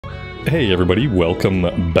Hey everybody,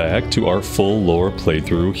 welcome back to our full lore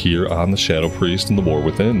playthrough here on the Shadow Priest and the War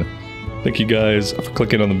Within. Thank you guys for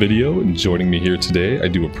clicking on the video and joining me here today. I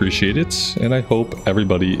do appreciate it, and I hope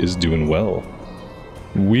everybody is doing well.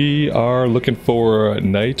 We are looking for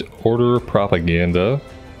Night Order Propaganda,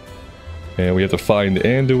 and we have to find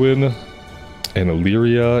Anduin and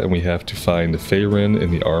Illyria, and we have to find Faerun in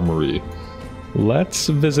the Armory. Let's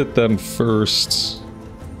visit them first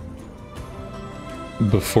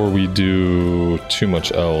before we do too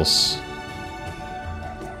much else.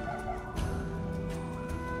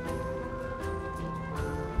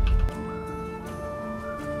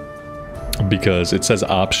 Because it says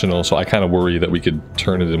optional, so I kind of worry that we could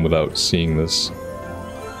turn it in without seeing this.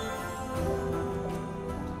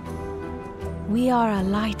 We are a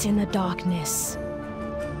light in the darkness.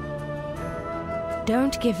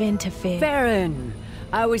 Don't give in to fear. Faerun!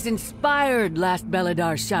 I was inspired last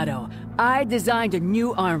Beladar's shadow. I designed a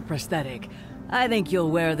new arm prosthetic. I think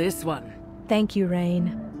you'll wear this one. Thank you,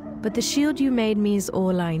 Rain. But the shield you made me is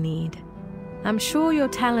all I need. I'm sure your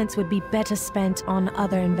talents would be better spent on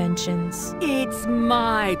other inventions. It's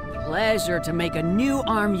my pleasure to make a new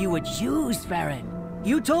arm you would use, Faerun.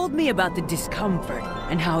 You told me about the discomfort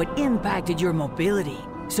and how it impacted your mobility.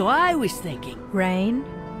 So I was thinking... Rain?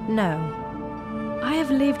 No. I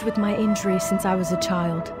have lived with my injury since I was a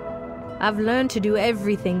child. I've learned to do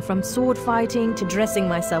everything from sword fighting to dressing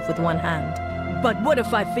myself with one hand. But what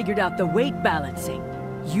if I figured out the weight balancing?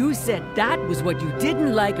 You said that was what you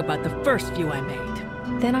didn't like about the first few I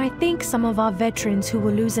made. Then I think some of our veterans who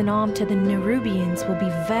will lose an arm to the Nerubians will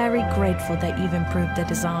be very grateful that you've improved the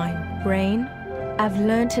design. Rain, I've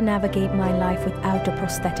learned to navigate my life without a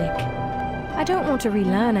prosthetic. I don't want to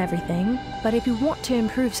relearn everything, but if you want to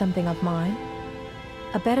improve something of mine,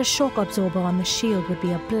 a better shock absorber on the shield would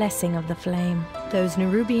be a blessing of the flame. Those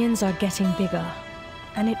Nerubians are getting bigger,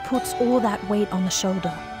 and it puts all that weight on the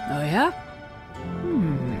shoulder. Oh yeah?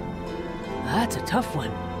 That's a tough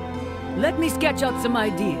one. Let me sketch out some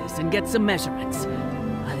ideas and get some measurements.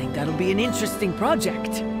 I think that'll be an interesting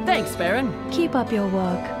project. Thanks, Faerun. Keep up your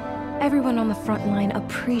work. Everyone on the front line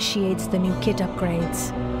appreciates the new kit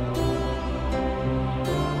upgrades.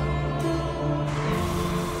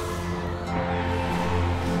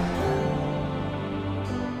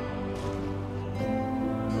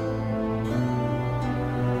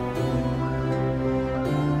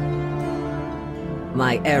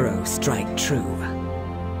 My arrows strike true.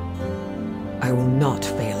 I will not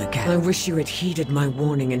fail again. I wish you had heeded my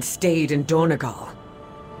warning and stayed in Dornegal.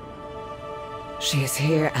 She is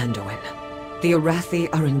here, Anduin. The Arathi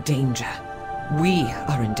are in danger. We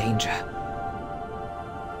are in danger.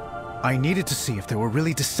 I needed to see if there were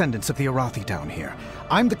really descendants of the Arathi down here.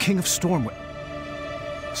 I'm the King of Stormwind.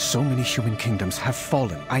 So many human kingdoms have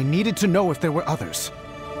fallen. I needed to know if there were others.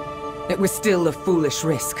 It was still a foolish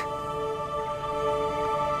risk.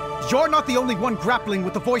 You're not the only one grappling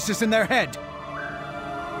with the voices in their head!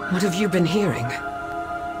 What have you been hearing?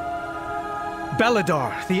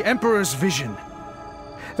 Beladar, the Emperor's vision.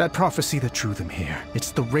 That prophecy that drew them here.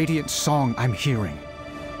 It's the radiant song I'm hearing.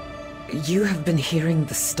 You have been hearing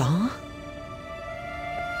the star?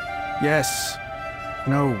 Yes.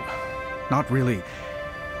 No, not really.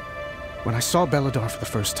 When I saw Beladar for the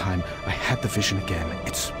first time, I had the vision again.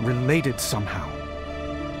 It's related somehow.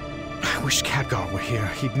 I wish Khadgar were here.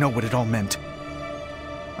 He'd know what it all meant.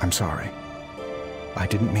 I'm sorry. I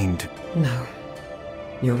didn't mean to... No.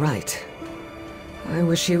 You're right. I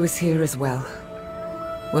wish he was here as well.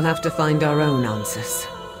 We'll have to find our own answers.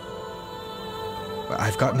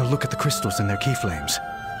 I've gotten a look at the crystals in their key flames.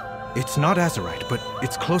 It's not Azerite, but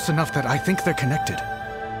it's close enough that I think they're connected.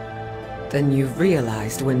 Then you've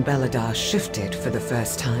realized when Beladar shifted for the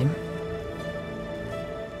first time?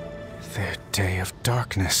 Their day of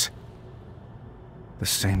darkness. The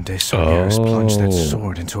same day Sargeras plunged that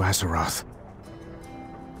sword into Azeroth.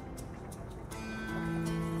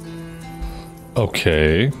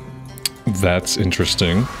 Okay, that's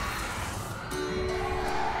interesting.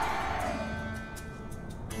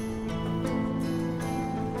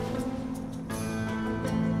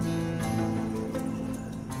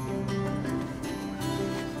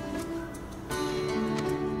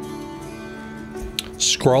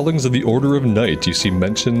 Scrawlings of the Order of Night, you see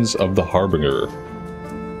mentions of the Harbinger.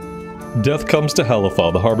 Death comes to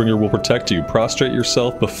Halifal, the Harbinger will protect you. Prostrate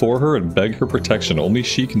yourself before her and beg her protection. Only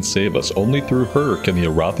she can save us. Only through her can the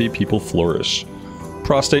Arathi people flourish.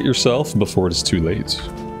 Prostrate yourself before it is too late.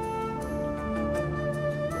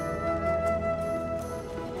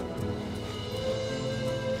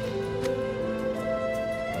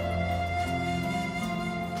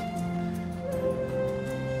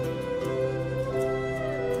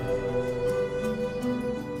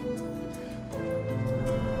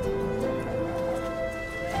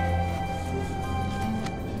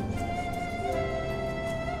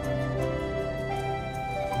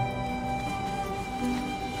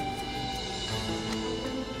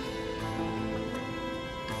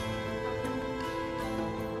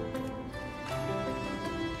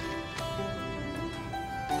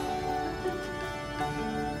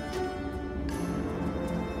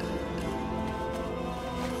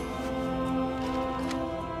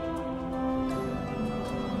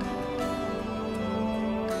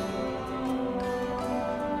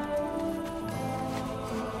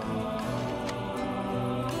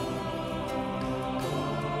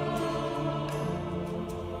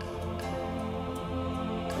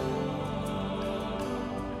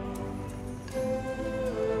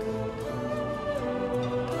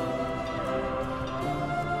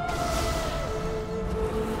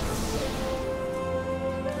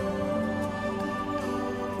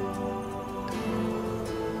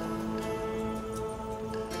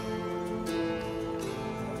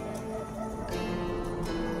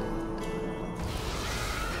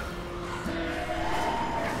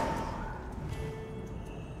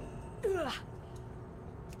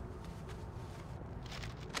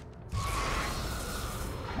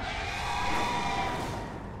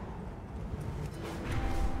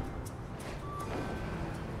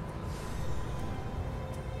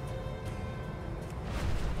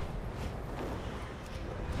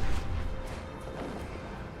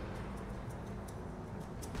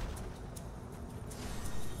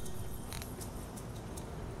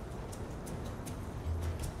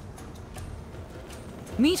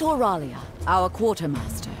 Meet Auralia, our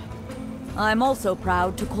quartermaster. I'm also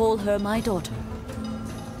proud to call her my daughter.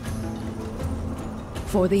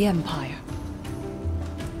 For the Empire.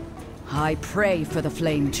 I pray for the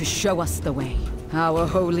flame to show us the way. Our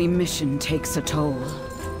holy mission takes a toll.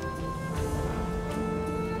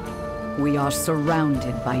 We are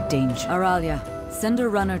surrounded by danger. Auralia, send a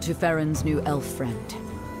runner to Farron's new elf friend.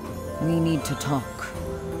 We need to talk.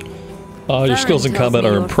 Your skills in combat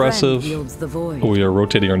are impressive. We are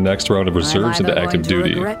rotating our next round of reserves into active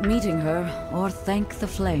duty. I'm regret meeting her or thank the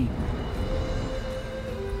flame.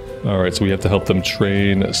 Alright, so we have to help them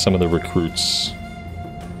train some of the recruits.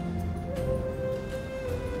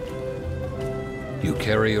 You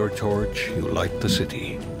carry your torch, you light the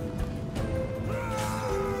city.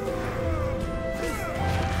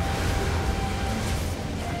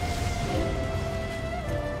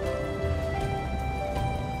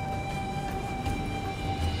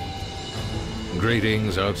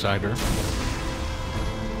 Greetings, outsider.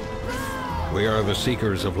 We are the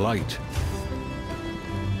Seekers of Light.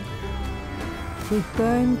 We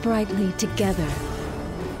burn brightly together.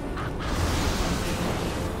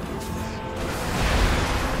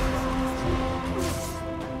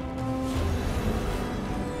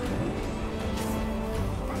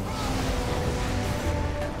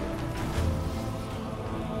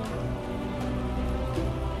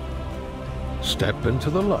 Step into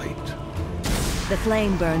the light. The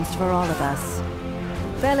flame burns for all of us.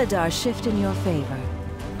 Belladar, shift in your favor.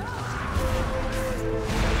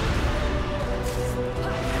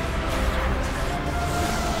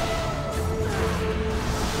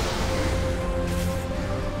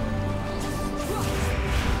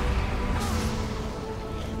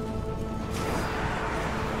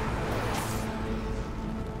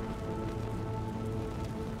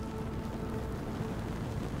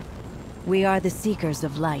 We are the Seekers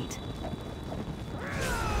of Light.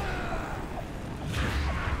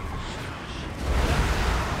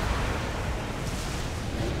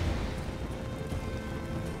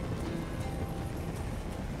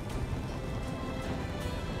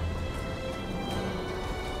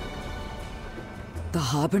 The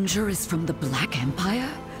Harbinger is from the Black Empire?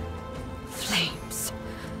 Flames.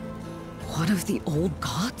 One of the old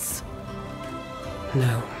gods?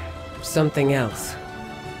 No, something else.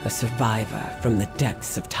 A survivor from the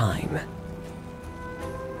depths of time.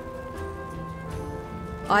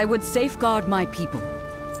 I would safeguard my people.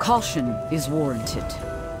 Caution is warranted.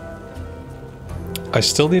 I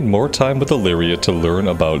still need more time with Illyria to learn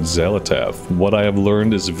about Xalatath. What I have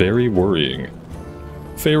learned is very worrying.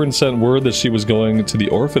 Farron sent word that she was going to the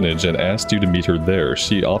orphanage and asked you to meet her there.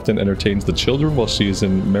 She often entertains the children while she is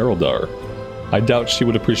in Merildar. I doubt she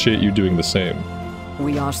would appreciate you doing the same.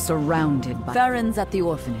 We are surrounded by Farron's at the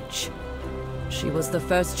orphanage. She was the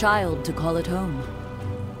first child to call it home.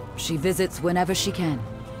 She visits whenever she can.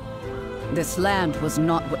 This land was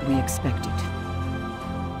not what we expected.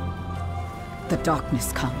 The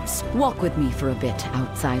darkness comes. Walk with me for a bit,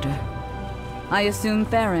 outsider. I assume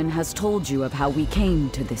Farron has told you of how we came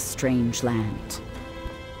to this strange land.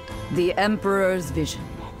 The Emperor's vision.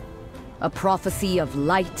 A prophecy of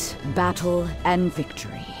light, battle, and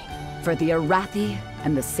victory. For the Arathi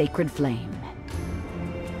and the Sacred Flame.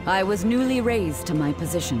 I was newly raised to my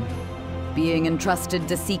position. Being entrusted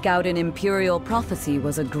to seek out an Imperial prophecy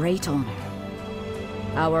was a great honor.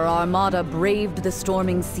 Our armada braved the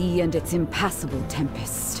storming sea and its impassable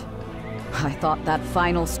tempest. I thought that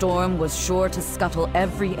final storm was sure to scuttle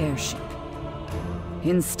every airship.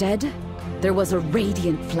 Instead, there was a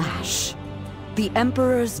radiant flash. The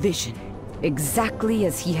Emperor's vision, exactly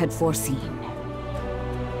as he had foreseen.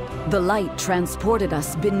 The light transported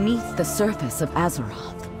us beneath the surface of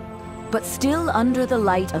Azeroth. But still under the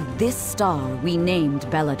light of this star we named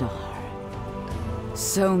Belladar.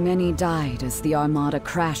 So many died as the Armada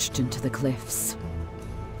crashed into the cliffs.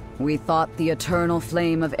 We thought the eternal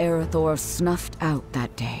flame of Erethdor snuffed out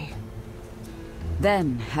that day.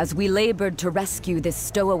 Then, as we labored to rescue this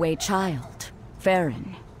stowaway child,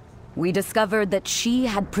 Farron, we discovered that she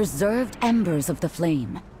had preserved embers of the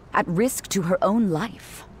flame, at risk to her own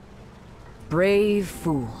life. Brave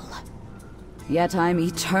fool. Yet I'm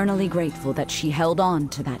eternally grateful that she held on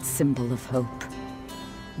to that symbol of hope.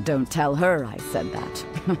 Don't tell her I said that.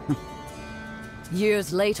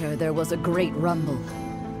 Years later, there was a great rumble.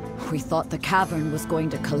 We thought the cavern was going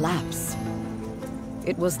to collapse.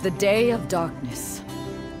 It was the Day of Darkness,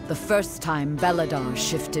 the first time Belladar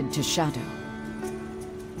shifted to shadow.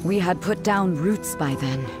 We had put down roots by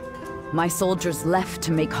then. My soldiers left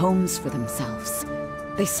to make homes for themselves.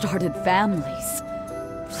 They started families.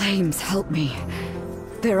 Flames, help me.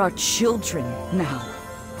 There are children now.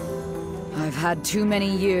 I I've had too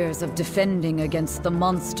many years of defending against the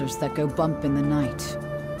monsters that go bump in the night.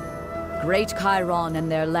 Great Chiron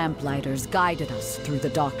and their lamplighters guided us through the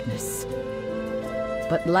darkness.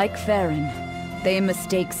 But like Farron, they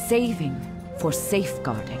mistake saving for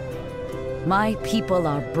safeguarding. My people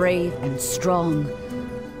are brave and strong,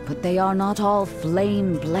 but they are not all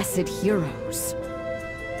flame-blessed heroes.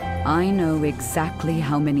 I know exactly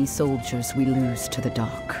how many soldiers we lose to the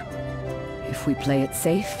dark. If we play it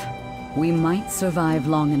safe, we might survive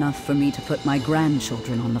long enough for me to put my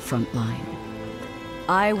grandchildren on the front line.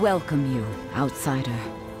 I welcome you, outsider.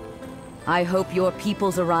 I hope your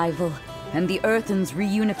people's arrival and the Earthen's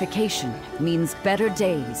reunification means better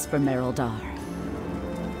days for Mereldar.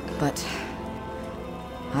 But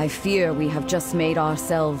I fear we have just made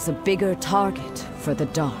ourselves a bigger target for the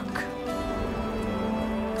dark.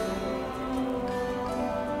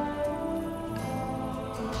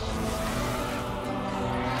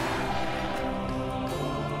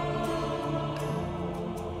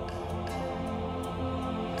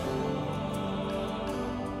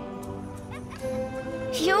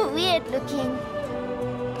 You're weird looking.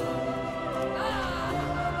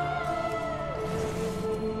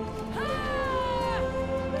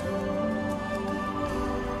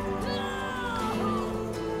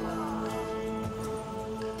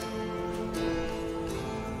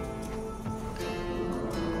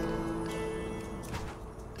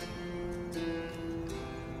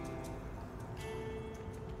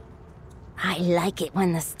 I like it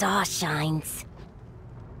when the star shines.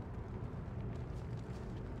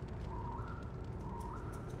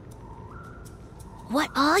 What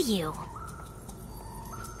are you?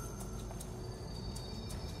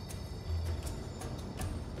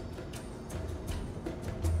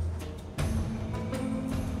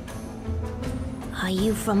 Are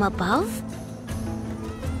you from above?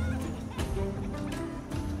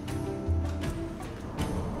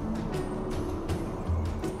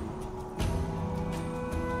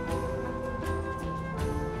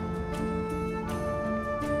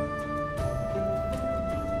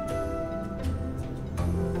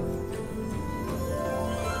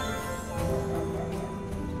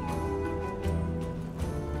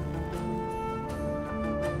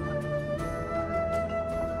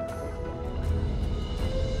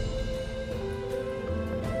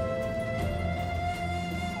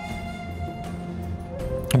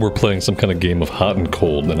 We're playing some kind of game of hot and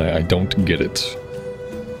cold, and I don't get it.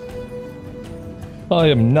 I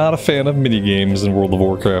am not a fan of minigames in World of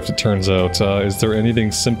Warcraft, it turns out. Is there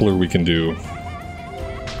anything simpler we can do?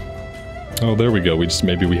 Oh, there we go.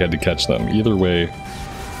 Maybe we had to catch them. Either way,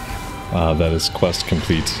 that is quest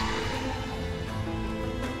complete.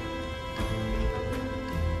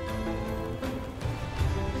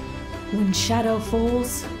 When shadow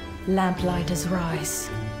falls, lamplighters rise.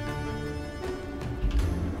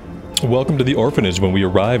 Welcome to the orphanage. When we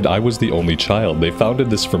arrived, I was the only child. They founded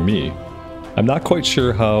this for me. I'm not quite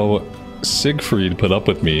sure how Siegfried put up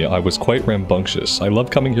with me. I was quite rambunctious. I love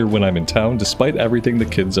coming here when I'm in town. Despite everything, the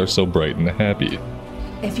kids are so bright and happy.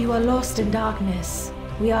 If you are lost in darkness,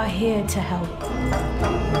 we are here to help.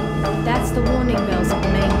 That's the warning bells at the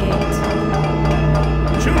main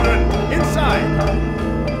gate. Children, inside!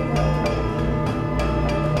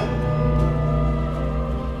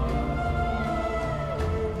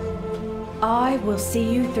 I will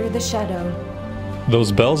see you through the shadow.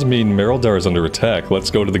 Those bells mean Mereldar is under attack. Let's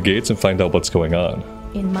go to the gates and find out what's going on.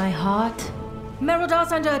 In my heart,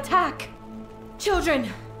 Mereldar's under attack. Children,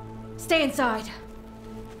 stay inside.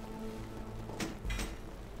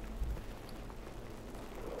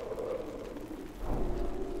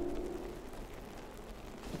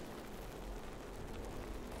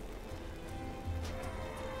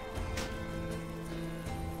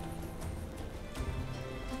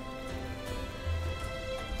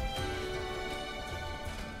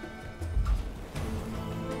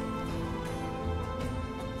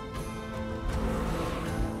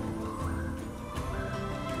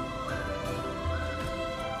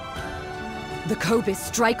 The Kobis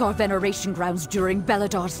strike our veneration grounds during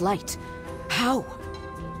Beladar's light. How?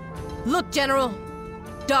 Look, General.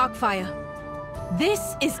 Darkfire.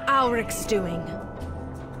 This is Auric's doing.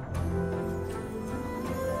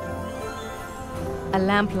 A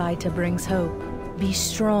lamplighter brings hope. Be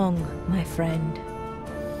strong, my friend.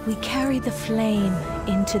 We carry the flame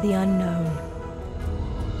into the unknown.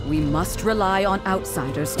 We must rely on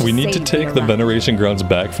outsiders to We need to save take the veneration grounds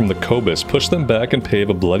back from the Kobis, push them back and pave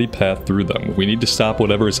a bloody path through them. We need to stop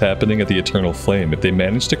whatever is happening at the Eternal Flame. If they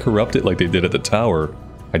manage to corrupt it like they did at the tower,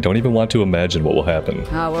 I don't even want to imagine what will happen.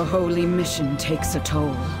 Our holy mission takes a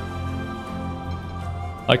toll.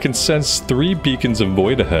 I can sense 3 beacons of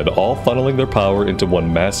void ahead, all funneling their power into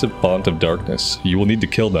one massive font of darkness. You will need to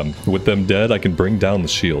kill them. With them dead, I can bring down the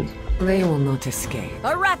shield. They will not escape.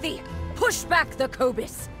 Arathi, push back the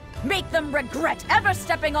Cobus. Make them regret ever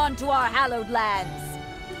stepping onto our hallowed lands.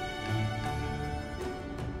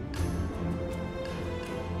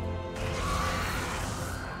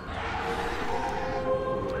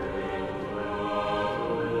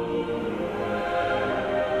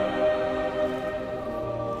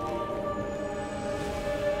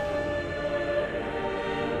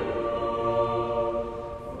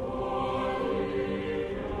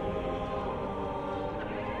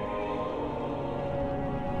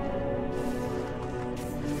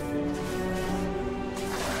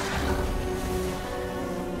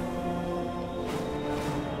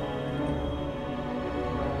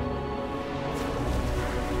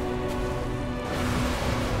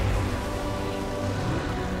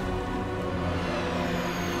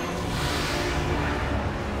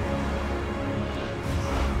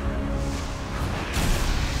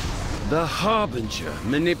 The Harbinger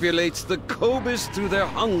manipulates the Cobus through their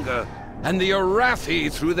hunger, and the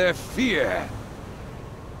Arathi through their fear.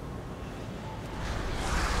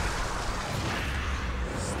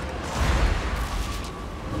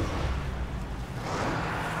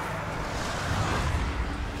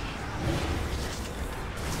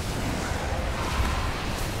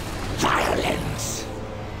 Violence!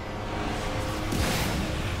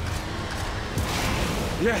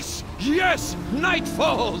 Yes! Yes! Night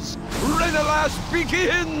falls! Renalas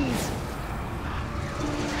begins!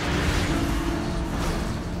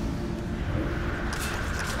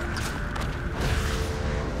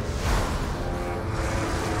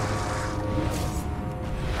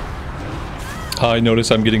 I notice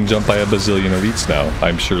I'm getting jumped by a bazillion elites now.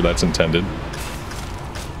 I'm sure that's intended.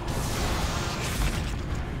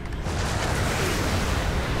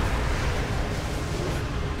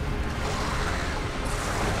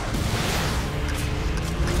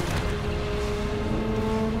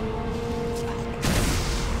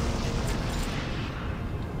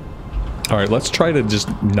 Alright, let's try to just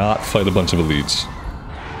not fight a bunch of elites.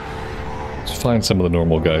 Let's find some of the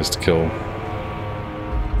normal guys to kill.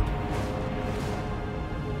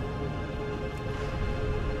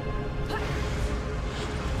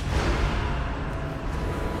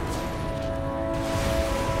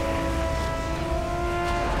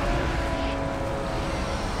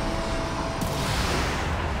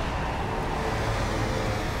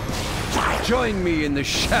 Join me in the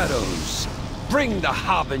shadows. Bring the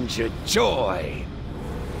Harbinger joy.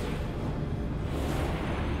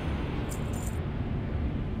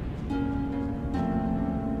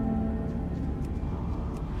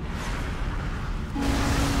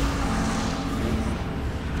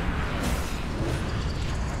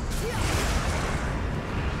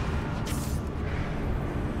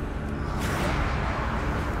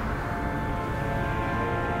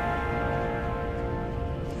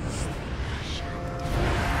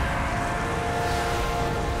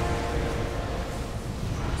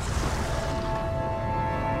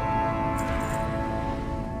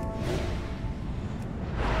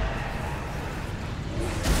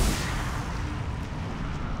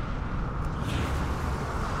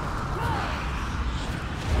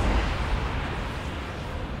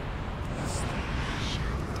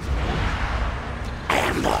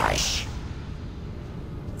 Ambush!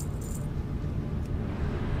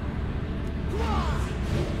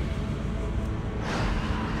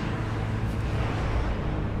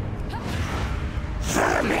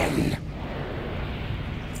 Vermin!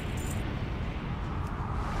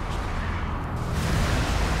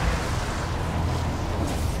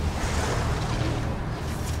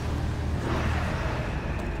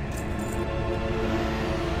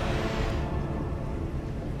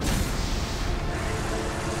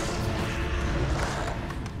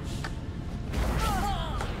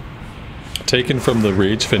 Taken from the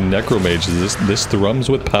Ragefin Necromages, this thrums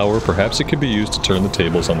with power. Perhaps it could be used to turn the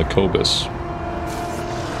tables on the Cobus.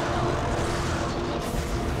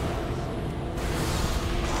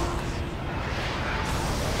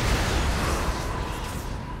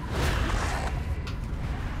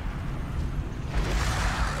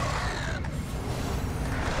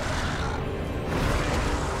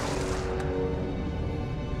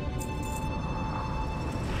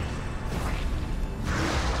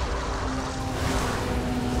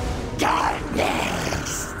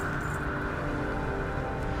 Darkness!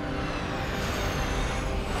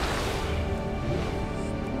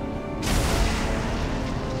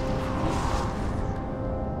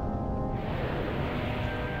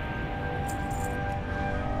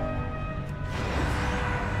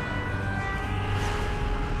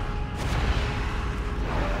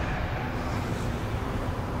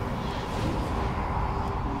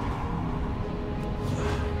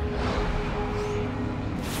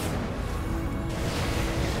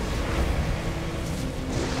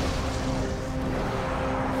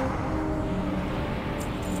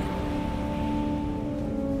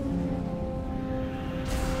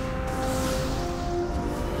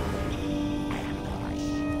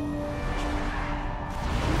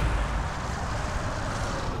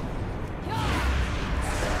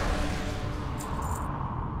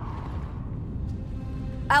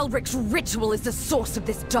 Alric's ritual is the source of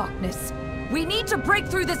this darkness. We need to break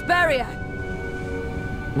through this barrier.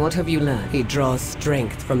 What have you learned? He draws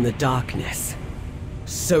strength from the darkness.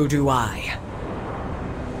 So do I.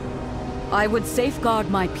 I would safeguard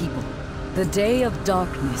my people. The day of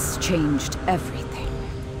darkness changed everything.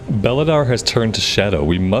 Beledar has turned to shadow.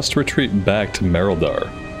 We must retreat back to Merildar.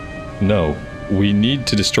 No, we need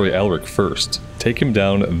to destroy Alric first. Take him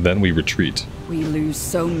down, then we retreat. We lose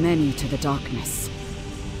so many to the darkness.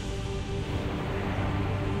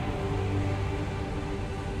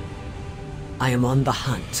 I am on the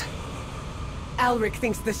hunt. Alric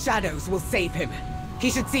thinks the shadows will save him.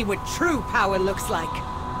 He should see what true power looks like.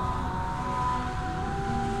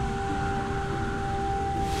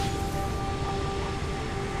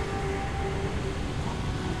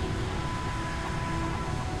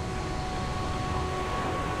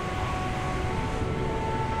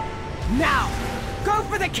 Now! Go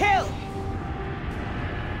for the kill!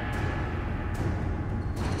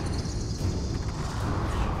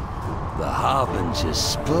 The Harbinger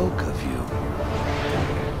spoke of you.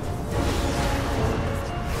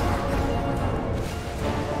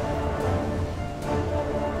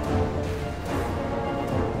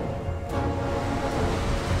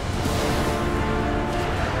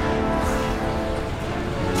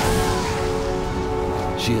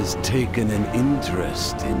 She has taken an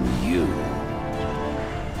interest in you.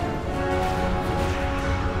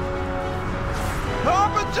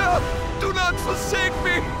 Harbinger! Do not forsake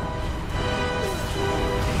me!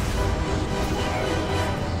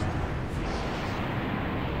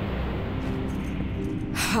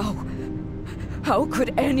 How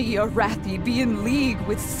could any Arathi be in league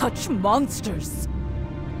with such monsters?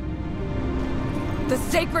 The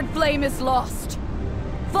sacred flame is lost.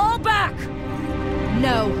 Fall back!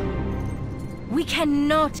 No. We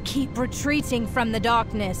cannot keep retreating from the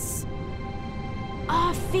darkness.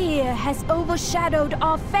 Our fear has overshadowed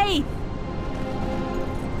our faith.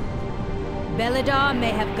 Beledar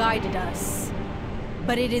may have guided us,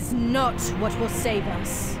 but it is not what will save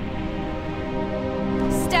us.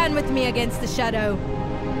 Stand with me against the shadow.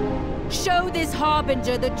 Show this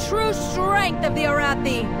Harbinger the true strength of the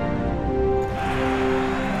Arathi.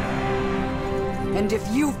 And if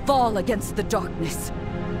you fall against the darkness,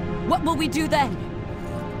 what will we do then?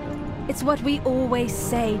 It's what we always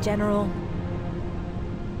say, General.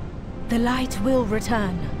 The light will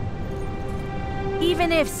return.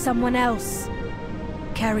 Even if someone else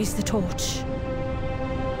carries the torch.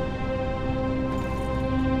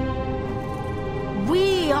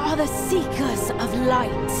 We are the seekers of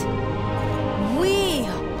light. We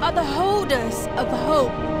are the holders of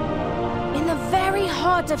hope. In the very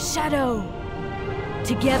heart of shadow.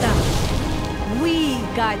 Together, we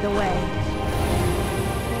guide the way.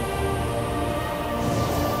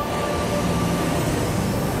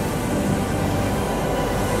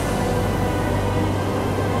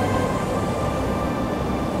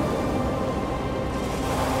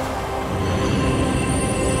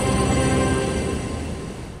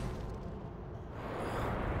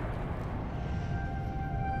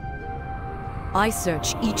 I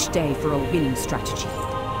search each day for a winning strategy.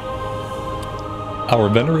 Our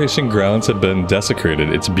veneration grounds have been desecrated,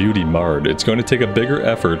 its beauty marred. It's going to take a bigger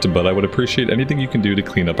effort, but I would appreciate anything you can do to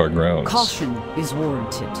clean up our grounds. Caution is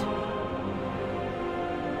warranted.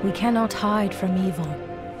 We cannot hide from evil.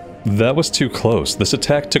 That was too close. This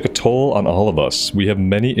attack took a toll on all of us. We have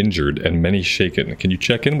many injured and many shaken. Can you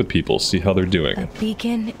check in with people, see how they're doing? A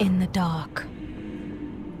beacon in the dark.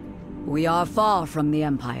 We are far from the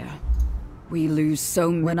Empire. We lose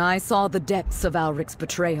so many. When I saw the depths of Alric's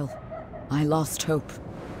betrayal, I lost hope.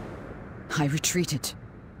 I retreated.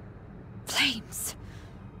 Flames!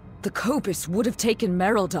 The Cobus would have taken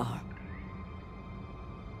Merildar.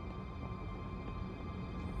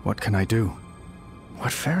 What can I do?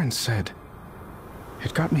 What Farron said,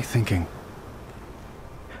 it got me thinking.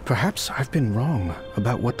 Perhaps I've been wrong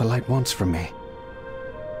about what the light wants from me.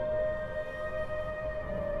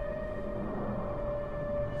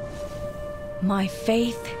 My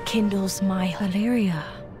faith kindles my Hilaria.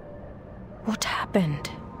 What happened?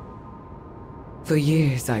 For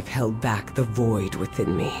years I've held back the void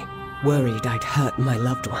within me, worried I'd hurt my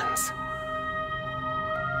loved ones.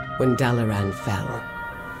 When Dalaran fell,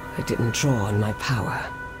 I didn't draw on my power,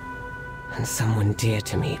 and someone dear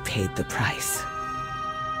to me paid the price.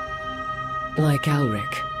 Like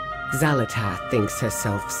Alric, Xal'atath thinks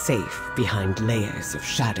herself safe behind layers of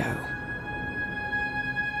shadow.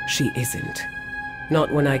 She isn't.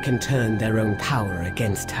 Not when I can turn their own power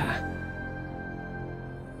against her.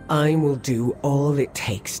 I will do all it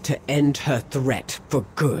takes to end her threat for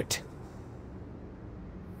good.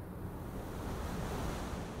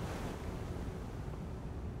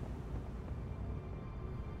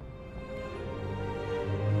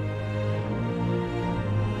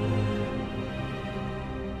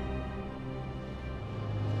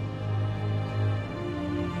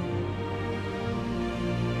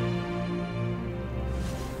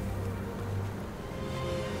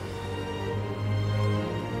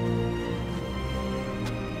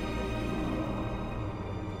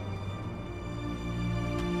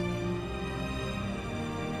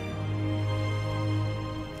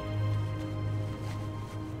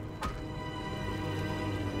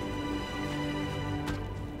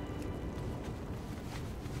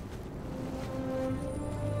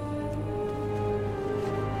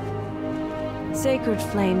 Sacred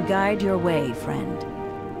flame guide your way, friend.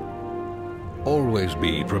 Always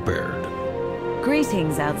be prepared.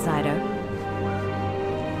 Greetings, outsider.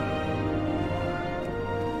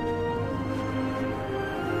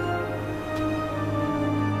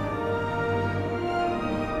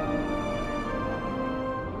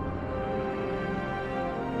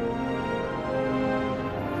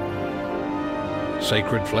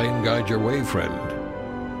 Sacred flame guide your way,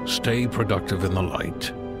 friend. Stay productive in the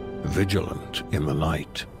light, vigilant in the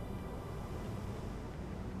night.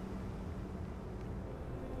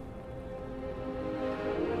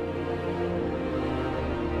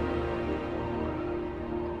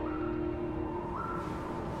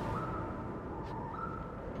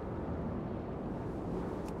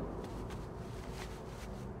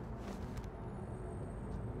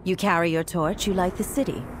 You carry your torch, you light the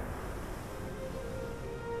city.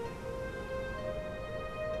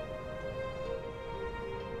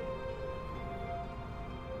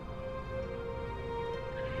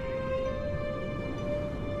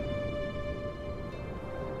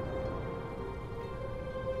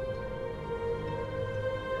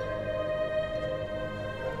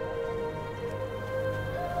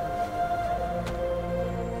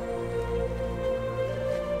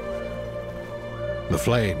 The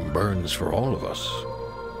flame burns for all of us.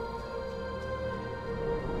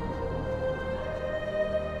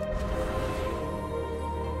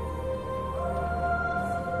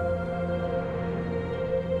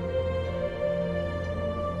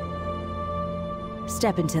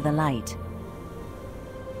 Step into the light.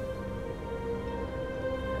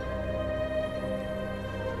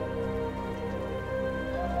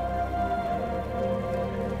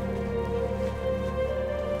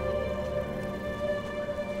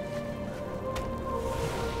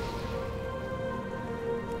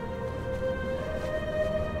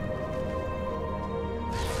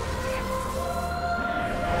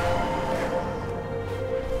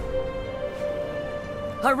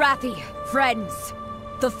 Arathi, friends,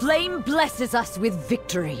 the flame blesses us with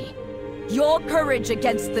victory. Your courage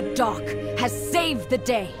against the dark has saved the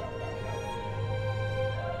day.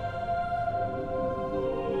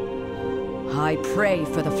 I pray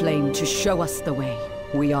for the flame to show us the way.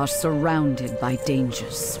 We are surrounded by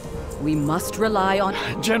dangers. We must rely on—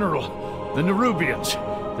 General, the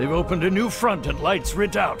Nerubians. They've opened a new front at Light's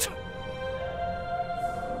Redoubt.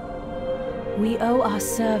 We owe our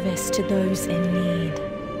service to those in need.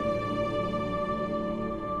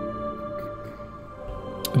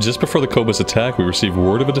 Just before the Kobus attack, we received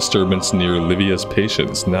word of a disturbance near Livia's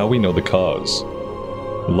patients. Now we know the cause.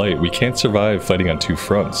 Light, we can't survive fighting on two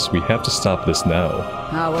fronts. We have to stop this now.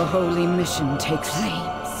 Our holy mission takes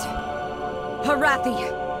flames.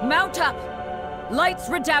 Arathi, mount up! Light's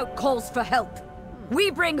Redoubt calls for help. We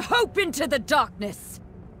bring hope into the darkness.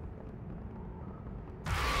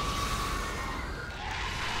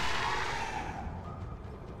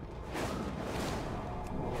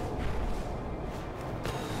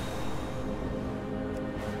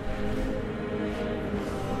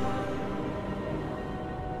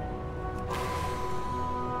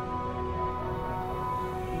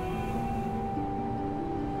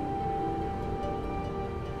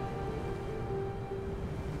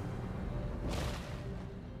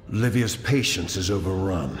 Livia's patience is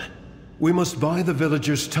overrun. We must buy the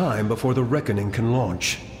villagers time before the reckoning can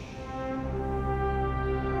launch.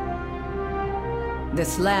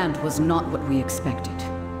 This land was not what we expected.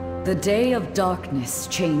 The Day of Darkness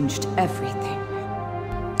changed everything.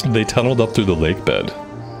 They tunneled up through the lake bed.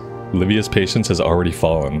 Livia's patience has already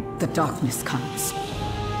fallen. The darkness comes.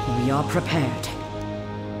 We are prepared.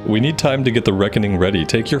 We need time to get the reckoning ready.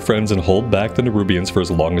 Take your friends and hold back the Nerubians for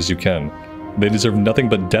as long as you can. They deserve nothing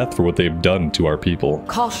but death for what they've done to our people.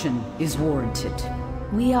 Caution is warranted.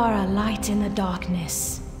 We are a light in the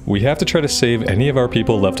darkness. We have to try to save any of our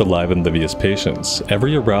people left alive in Livia's patience.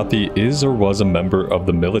 Every Arathi is or was a member of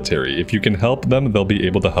the military. If you can help them, they'll be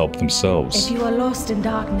able to help themselves. If you are lost in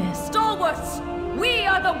darkness, Stalwarts, we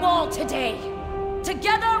are the wall today.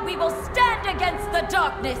 Together we will stand against the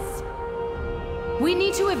darkness. we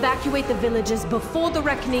need to evacuate the villages before the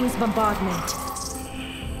Reckoning's bombardment.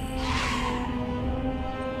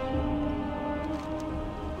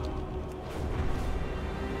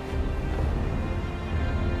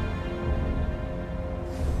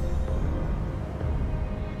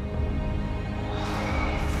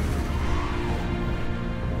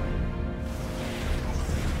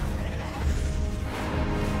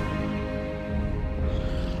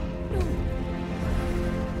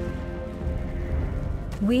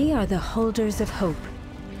 We are the holders of hope.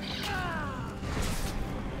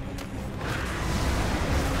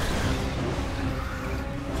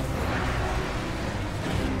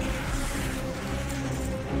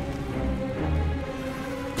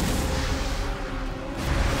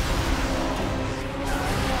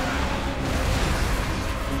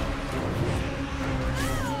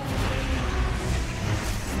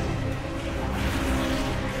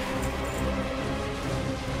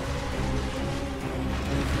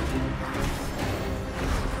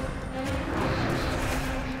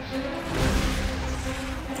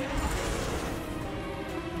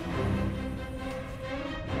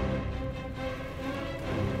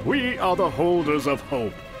 We are the holders of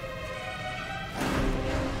hope.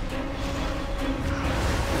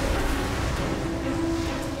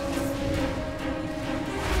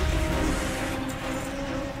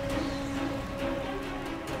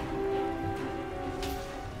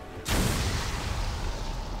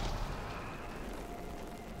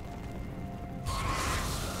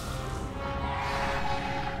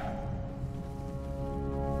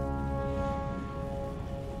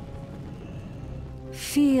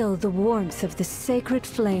 Feel the warmth of the sacred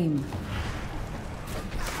flame.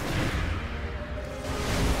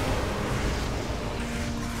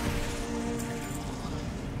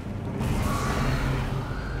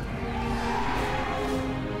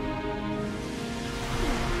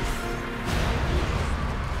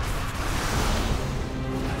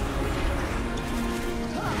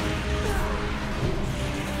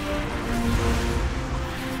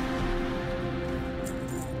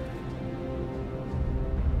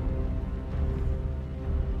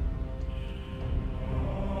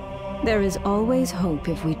 There is always hope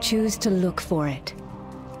if we choose to look for it.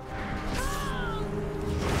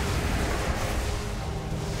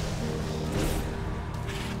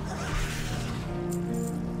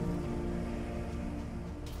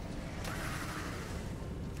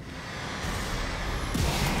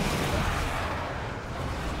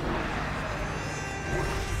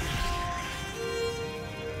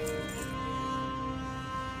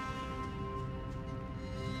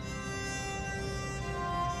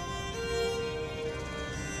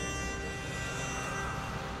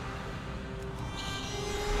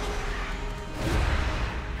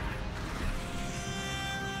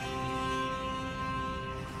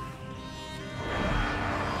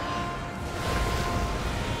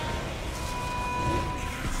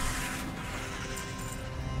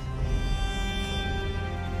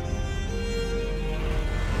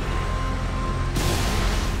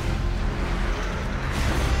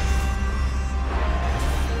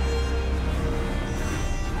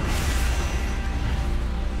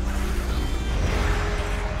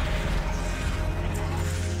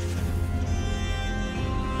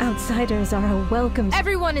 Outsiders are a welcome.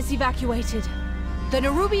 Everyone is evacuated. The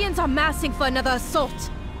Nerubians are massing for another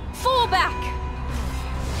assault. Fall back!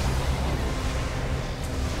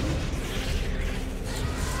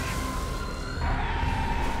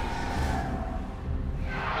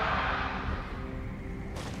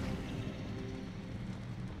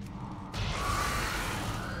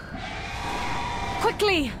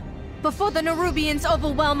 Quickly! Before the Nerubians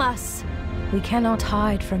overwhelm us! We cannot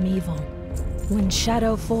hide from evil. When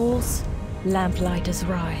shadow falls, lamplighters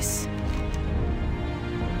rise.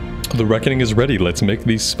 The reckoning is ready. Let's make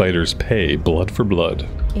these spiders pay blood for blood.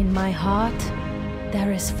 In my heart,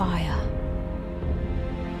 there is fire.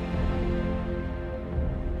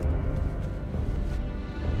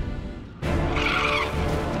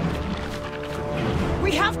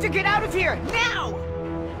 We have to get out of here, now!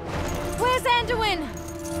 Where's Anduin?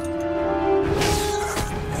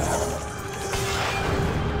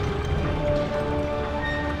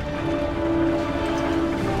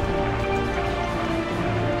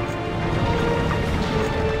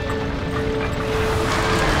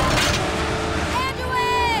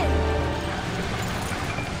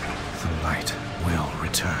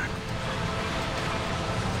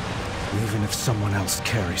 Even if someone else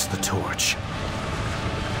carries the torch.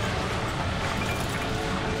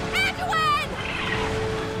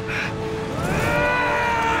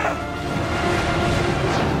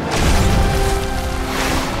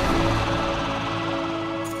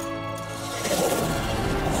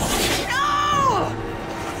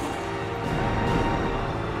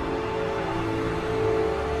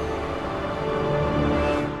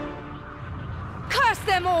 Curse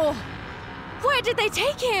them all! Where did they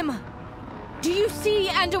take him? Do you see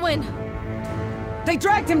Anduin? They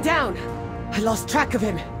dragged him down! I lost track of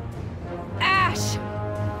him. Ash!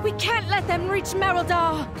 We can't let them reach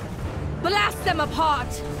Mereldar! Blast them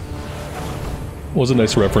apart! Was a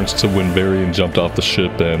nice reference to when Varian jumped off the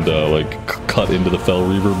ship and cut into the Fel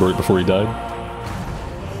Reaver right before he died.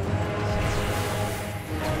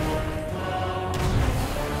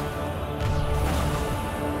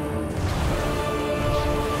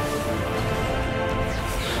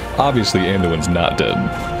 Obviously, Anduin's not dead.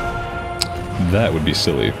 That would be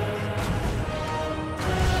silly.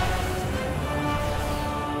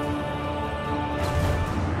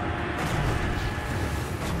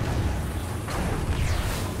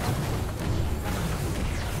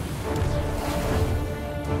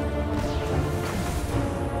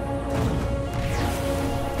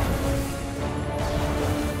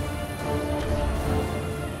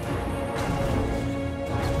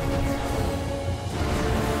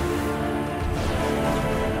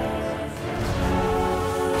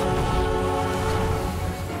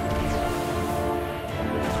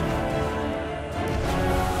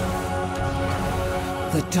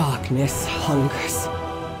 The darkness hungers.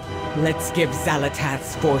 Let's give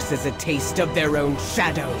Xalatath's forces a taste of their own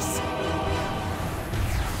shadows.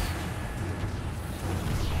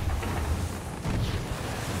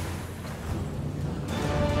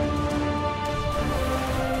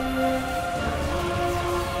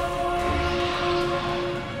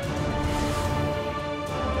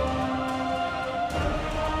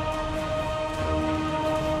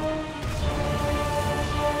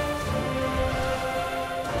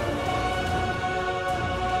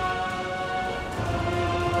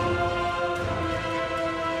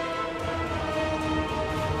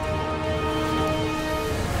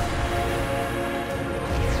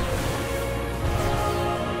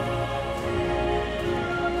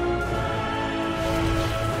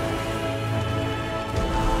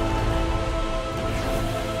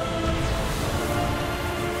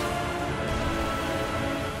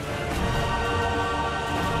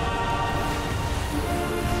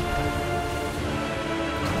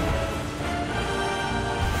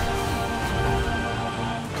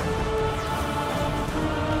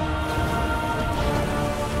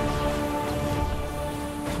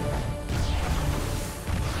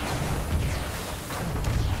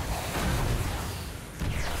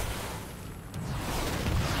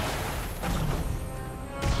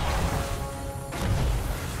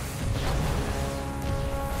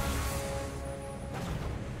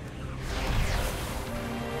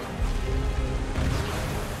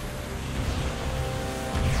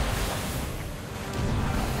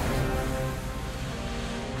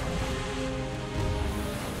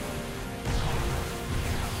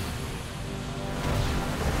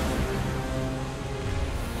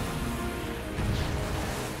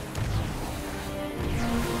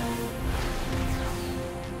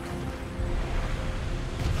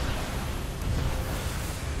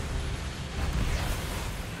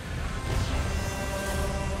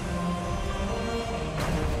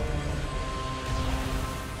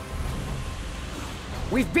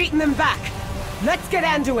 We've beaten them back! Let's get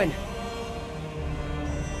Anduin!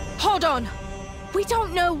 Hold on! We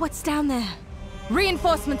don't know what's down there.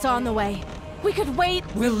 Reinforcements are on the way. We could wait.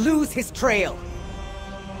 We'll lose his trail.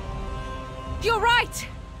 You're right!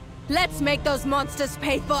 Let's make those monsters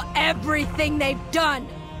pay for everything they've done!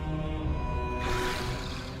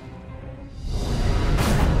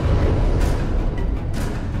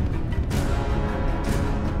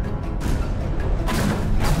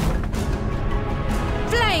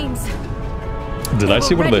 Flames! Did I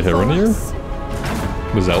see one of the Heronir?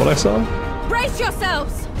 Was that what I saw? Brace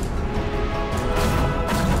yourselves!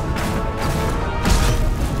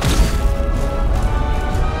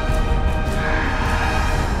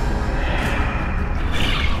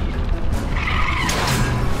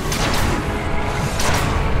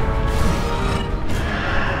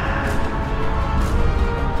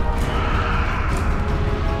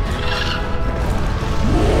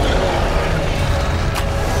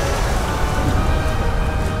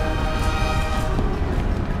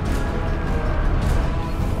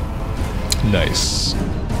 Nice.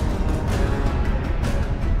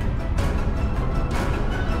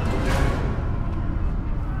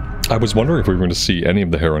 I was wondering if we were going to see any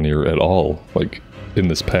of the Heronir at all, like, in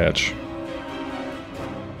this patch.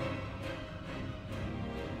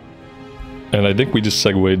 And I think we just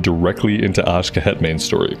segued directly into Ashkahet main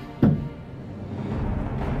story.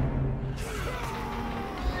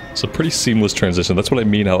 It's a pretty seamless transition. That's what I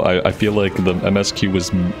mean, how I feel like the MSQ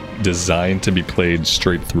was designed to be played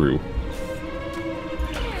straight through.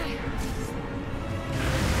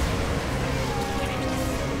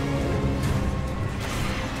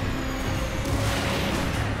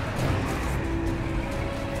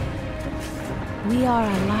 We are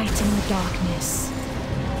a light in the darkness.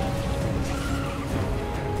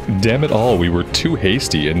 Damn it all, we were too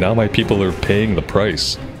hasty, and now my people are paying the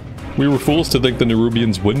price. We were fools to think the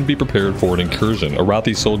Nerubians wouldn't be prepared for an incursion.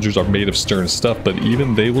 Arathi soldiers are made of stern stuff, but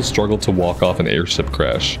even they will struggle to walk off an airship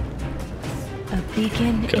crash. A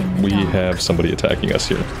beacon Okay, in the we dark. have somebody attacking us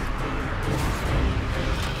here.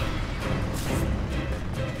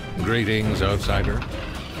 Greetings, outsider.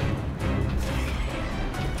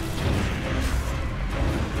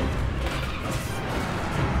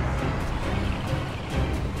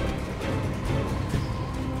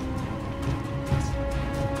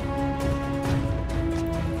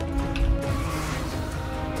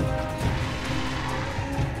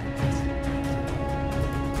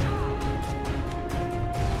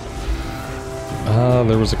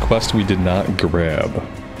 There was a quest we did not grab.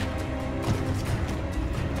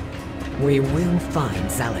 We will find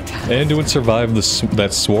Zalatan. Anduin survived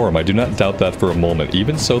that swarm. I do not doubt that for a moment.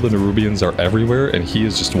 Even so, the Nerubians are everywhere, and he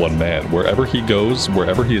is just one man. Wherever he goes,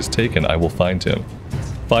 wherever he is taken, I will find him.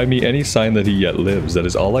 Find me any sign that he yet lives. That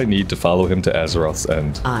is all I need to follow him to Azeroth's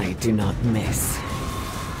end. I do not miss.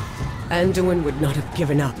 Anduin would not have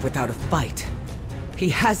given up without a fight. He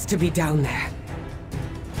has to be down there.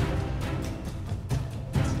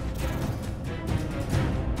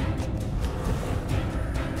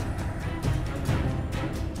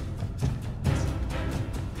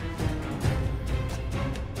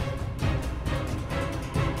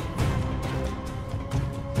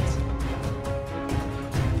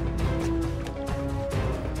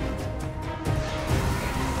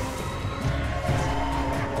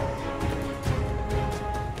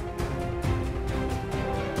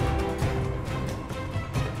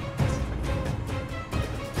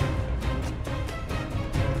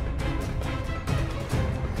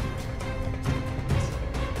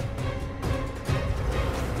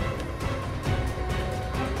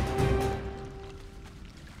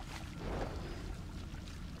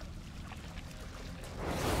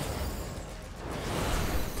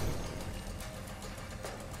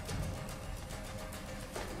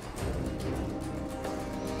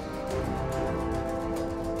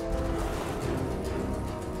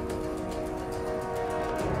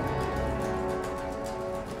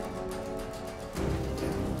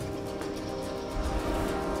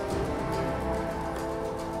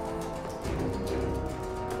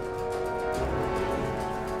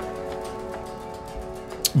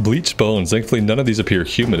 Bleached bones. Thankfully, none of these appear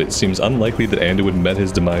human. It seems unlikely that Anduin met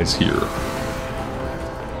his demise here.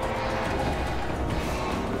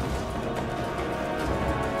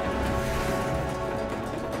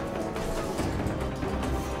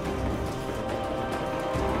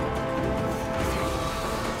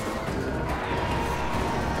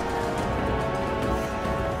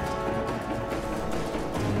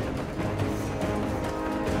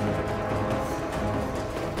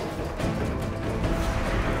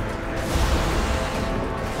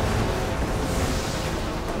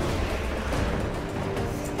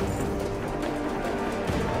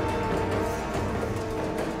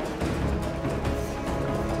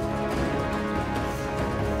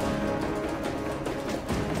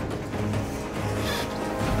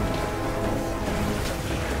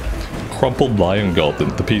 Crumpled lion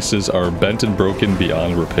gullet. The pieces are bent and broken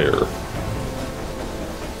beyond repair.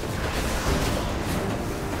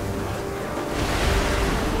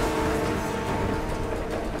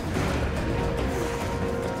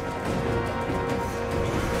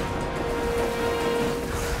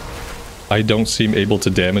 I don't seem able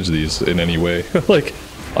to damage these in any way. Like,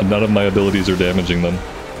 none of my abilities are damaging them,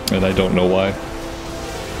 and I don't know why.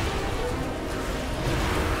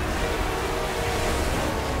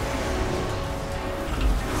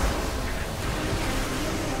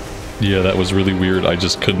 Yeah, that was really weird. I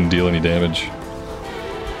just couldn't deal any damage.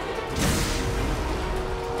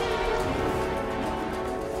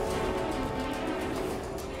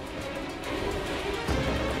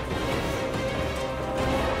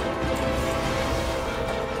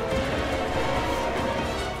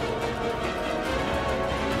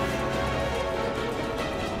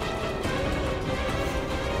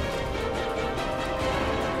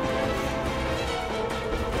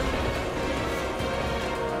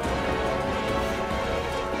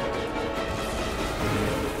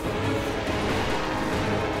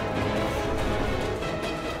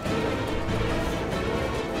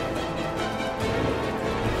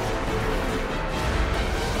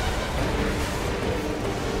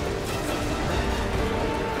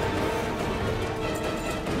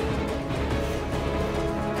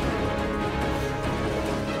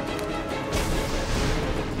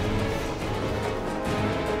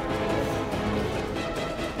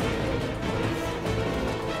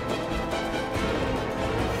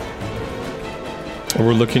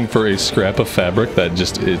 We're looking for a scrap of fabric that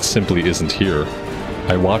it simply isn't here.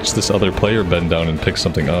 I watched this other player bend down and pick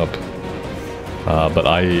something up, but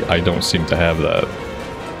I don't seem to have that.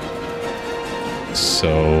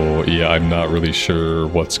 So yeah, I'm not really sure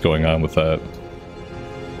what's going on with that.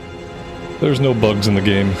 There's no bugs in the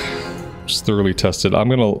game. Just thoroughly tested. I'm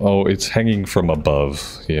gonna... Oh, it's hanging from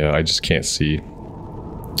above. Yeah, I just can't see.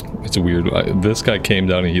 It's weird. This guy came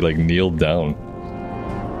down and he like kneeled down.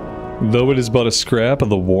 Though it is but a scrap,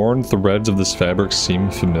 the worn threads of this fabric seem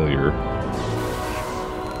familiar.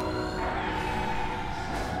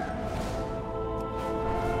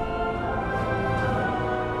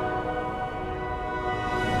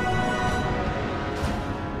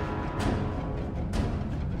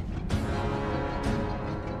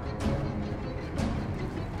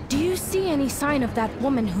 Do you see any sign of that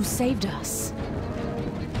woman who saved us?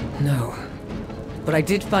 No. But I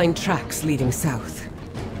did find tracks leading south.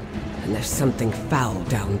 And there's something foul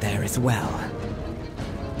down there as well.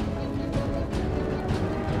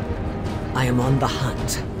 I am on the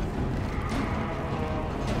hunt.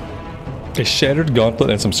 A shattered gauntlet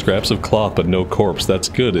and some scraps of cloth, but no corpse. That's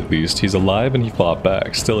good, at least. He's alive and he fought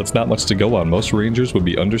back. Still, it's not much to go on. Most rangers would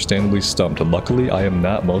be understandably stumped. Luckily, I am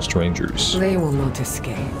not most rangers. They will not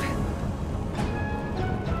escape.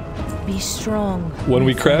 Be strong. When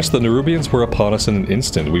we crashed, the Nerubians were upon us in an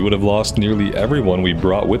instant. We would have lost nearly everyone we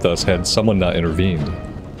brought with us had someone not intervened.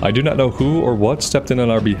 I do not know who or what stepped in on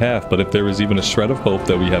our behalf, but if there is even a shred of hope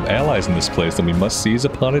that we have allies in this place, then we must seize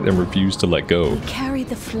upon it and refuse to let go. We carry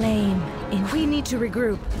the flame, and we need to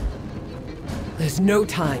regroup. There's no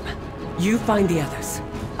time. You find the others.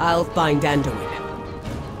 I'll find Anduin.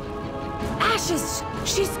 Ashes!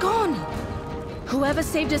 She's gone! Whoever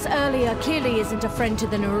saved us earlier clearly isn't a friend to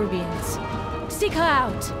the Nerubians. Seek her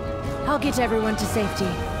out. I'll get everyone to safety.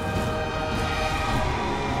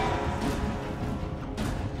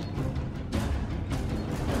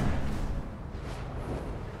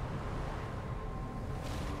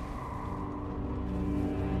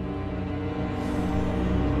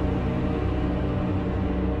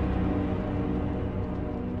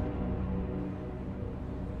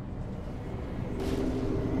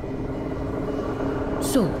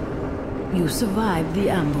 So, you survived the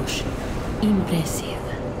ambush. Impressive.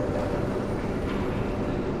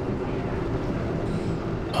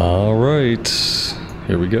 Alright,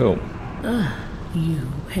 here we go. You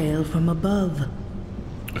hail from above.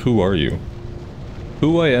 Who are you?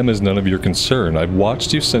 Who I am is none of your concern. I've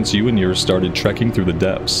watched you since you and yours started trekking through the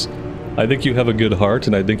depths. I think you have a good heart,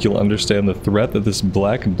 and I think you'll understand the threat that this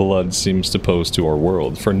black blood seems to pose to our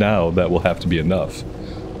world. For now, that will have to be enough.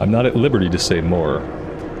 I'm not at liberty to say more.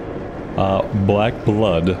 Black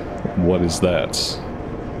blood, what is that?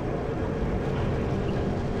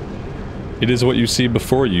 It is what you see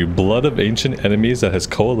before you, blood of ancient enemies that has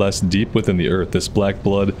coalesced deep within the earth. This black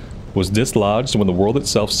blood was dislodged when the world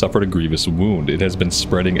itself suffered a grievous wound. It has been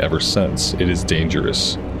spreading ever since. It is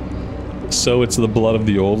dangerous. So it's the blood of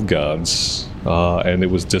the old gods, and it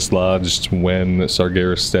was dislodged when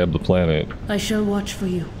Sargeras stabbed the planet. I shall watch for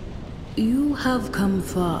you. You have come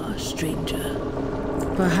far, stranger.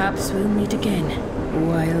 Perhaps we'll meet again.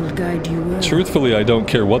 I'll guide you well. Truthfully, I don't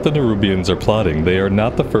care what the Nerubians are plotting. They are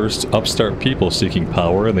not the first upstart people seeking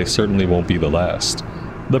power, and they certainly won't be the last.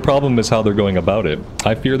 The problem is how they're going about it.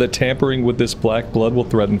 I fear that tampering with this black blood will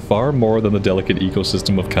threaten far more than the delicate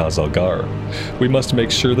ecosystem of Khazalgar. We must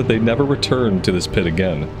make sure that they never return to this pit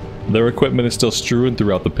again. Their equipment is still strewn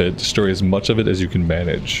throughout the pit. Destroy as much of it as you can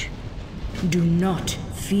manage. Do not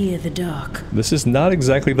fear the dark. This is not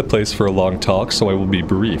exactly the place for a long talk, so I will be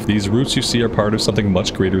brief. These roots you see are part of something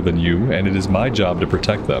much greater than you, and it is my job to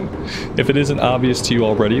protect them. If it isn't obvious to you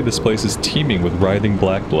already, this place is teeming with writhing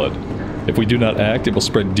black blood. If we do not act, it will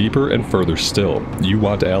spread deeper and further still. You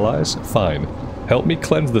want allies? Fine. Help me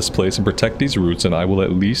cleanse this place and protect these roots, and I will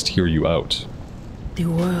at least hear you out. The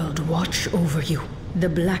world watch over you. The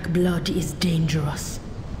black blood is dangerous,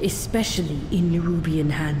 especially in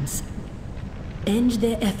Nerubian hands. End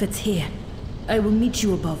their efforts here. I will meet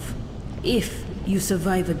you above, if you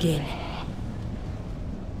survive again.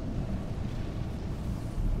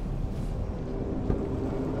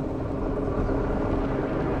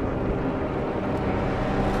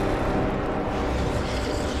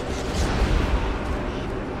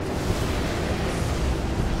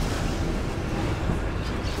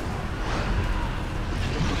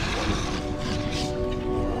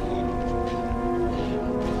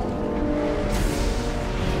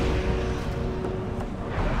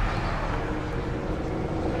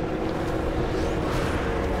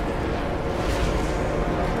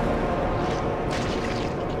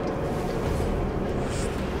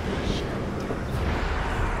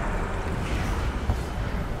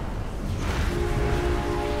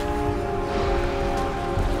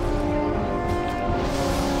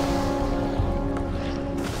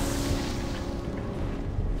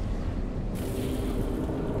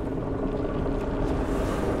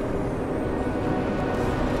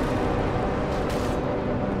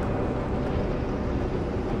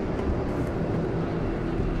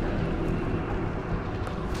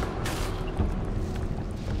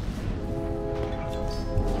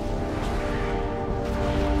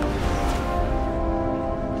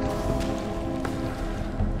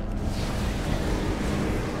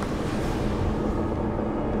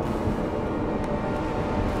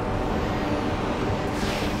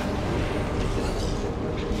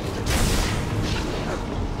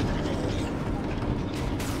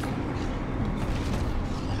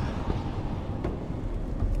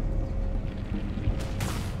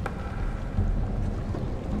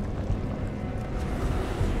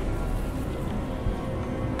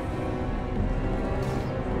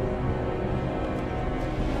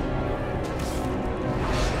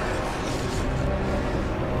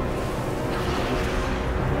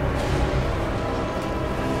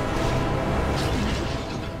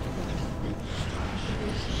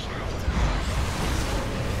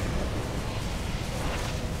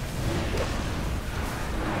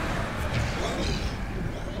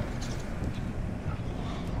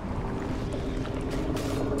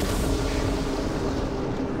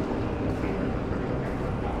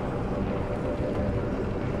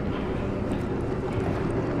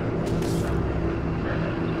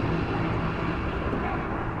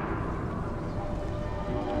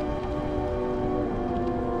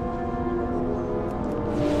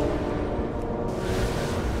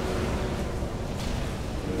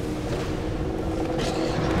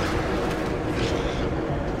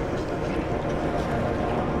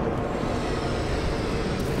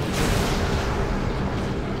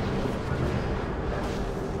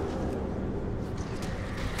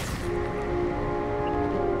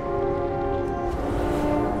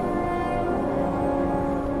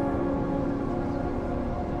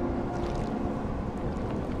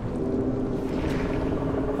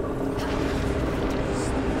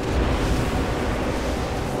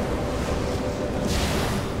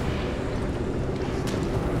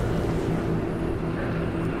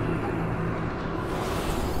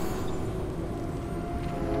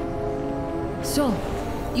 So,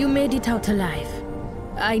 you made it out alive.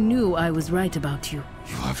 I knew I was right about you.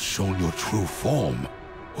 You have shown your true form,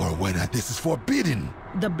 or whether this is forbidden.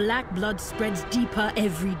 The black blood spreads deeper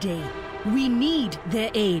every day. We need their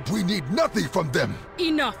aid. We need nothing from them.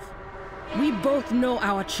 Enough! We both know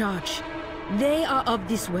our charge. They are of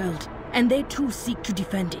this world, and they too seek to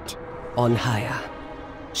defend it. On higher,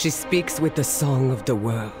 she speaks with the song of the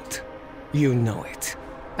world. You know it,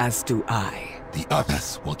 as do I. The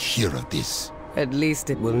others won't hear of this. At least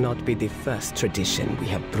it will not be the first tradition we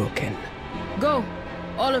have broken. Go,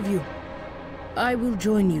 all of you. I will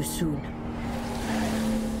join you soon.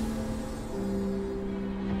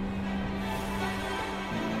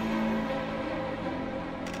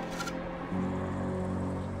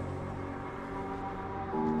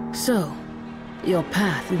 So, your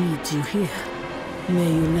path leads you here. May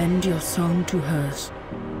you lend your song to hers.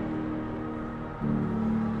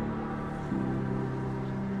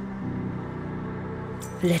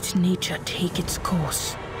 Let nature take its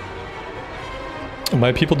course.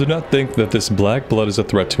 My people do not think that this black blood is a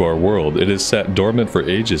threat to our world. It has sat dormant for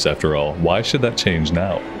ages after all. Why should that change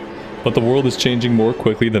now? But the world is changing more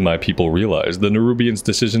quickly than my people realize. The Nerubians'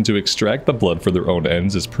 decision to extract the blood for their own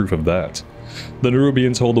ends is proof of that. The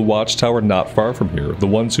Nerubians hold a watchtower not far from here. The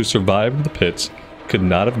ones who survived the pits could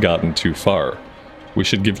not have gotten too far. We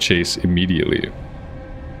should give chase immediately.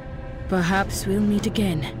 Perhaps we'll meet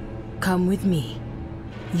again. Come with me.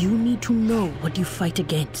 You need to know what you fight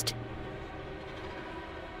against.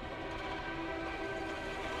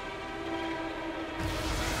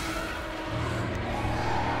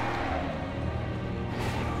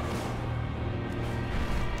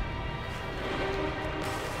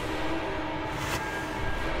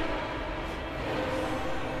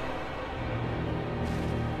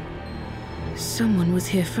 Someone was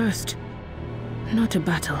here first. Not a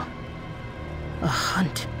battle. A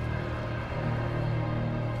hunt.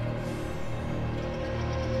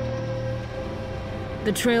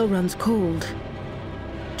 The trail runs cold.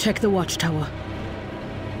 Check the watchtower.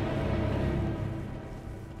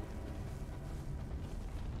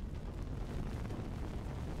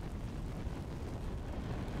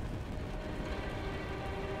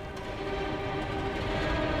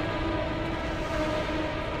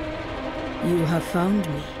 You have found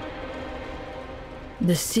me.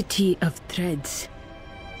 The city of threads.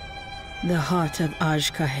 The heart of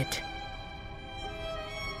Ajkahet.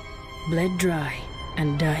 Bled dry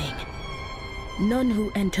and dying. None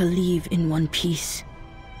who enter leave in one piece.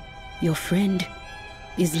 Your friend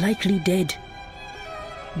is likely dead.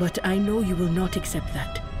 But I know you will not accept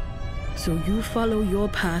that. So you follow your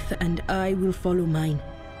path and I will follow mine.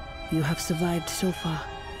 You have survived so far.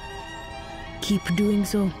 Keep doing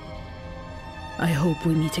so. I hope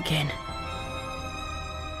we meet again.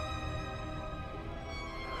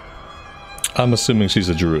 I'm assuming she's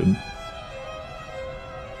a druid.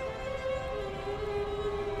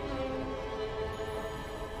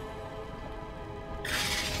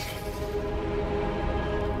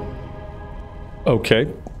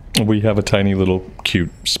 Okay, we have a tiny little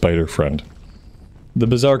cute spider friend. The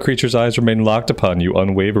bizarre creature's eyes remain locked upon you,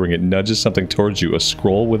 unwavering. It nudges something towards you, a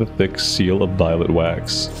scroll with a thick seal of violet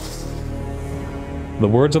wax. The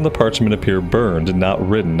words on the parchment appear burned, not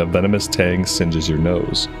written. A venomous tang singes your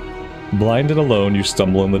nose. Blind and alone, you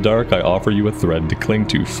stumble in the dark. I offer you a thread to cling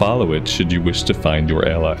to. Follow it should you wish to find your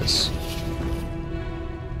allies.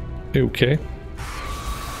 Okay.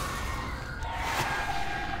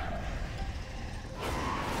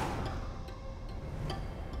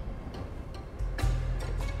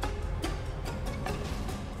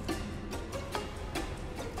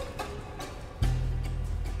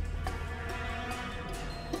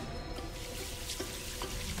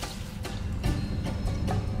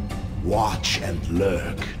 Watch and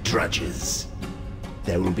lurk, drudges.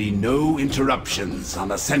 There will be no interruptions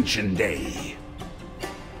on Ascension Day.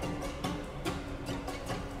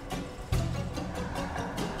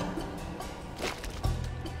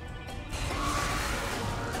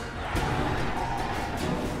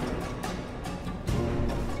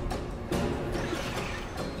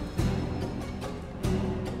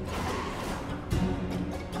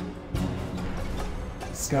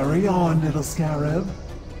 Scurry on, little scarab.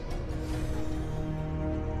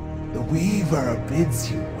 The Weaver bids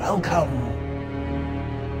you welcome.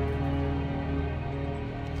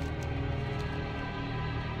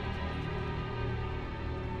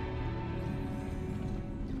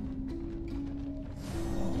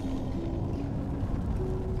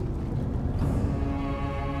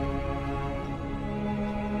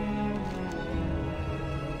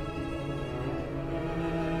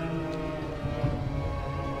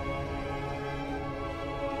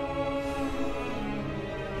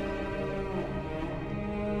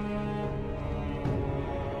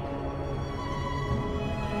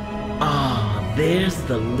 Here's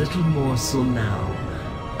the little morsel now.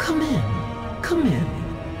 Come in, come in.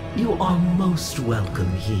 You are most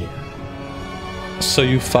welcome here. So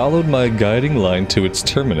you followed my guiding line to its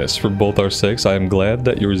terminus. For both our sakes, I am glad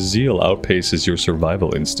that your zeal outpaces your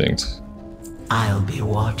survival instinct. I'll be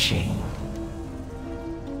watching.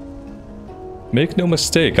 Make no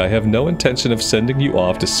mistake, I have no intention of sending you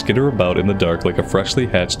off to skitter about in the dark like a freshly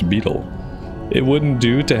hatched beetle. It wouldn't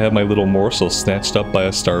do to have my little morsel snatched up by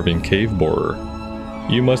a starving cave borer.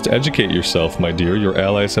 You must educate yourself, my dear. Your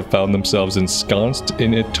allies have found themselves ensconced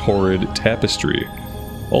in a torrid tapestry.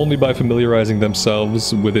 Only by familiarizing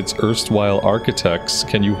themselves with its erstwhile architects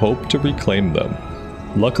can you hope to reclaim them.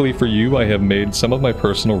 Luckily for you, I have made some of my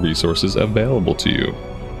personal resources available to you.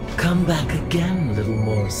 Come back again, little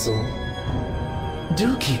morsel.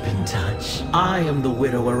 Do keep in touch. I am the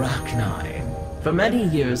Widow Arachni. For many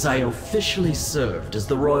years, I officially served as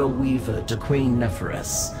the Royal Weaver to Queen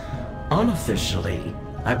Neferis. Unofficially,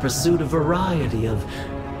 I pursued a variety of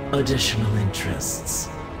additional interests.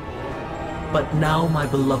 But now my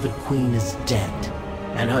beloved queen is dead,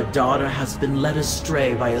 and her daughter has been led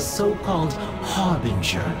astray by a so-called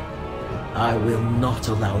harbinger. I will not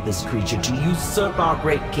allow this creature to usurp our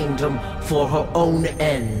great kingdom for her own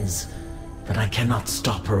ends, but I cannot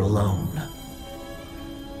stop her alone.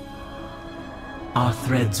 Our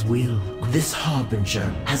threads will. This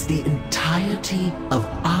harbinger has the entirety of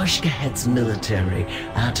Ashgahet's military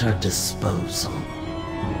at her disposal.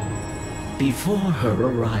 Before her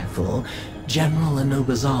arrival, General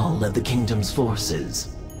Anobazal led the kingdom's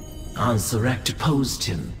forces. Ansurek deposed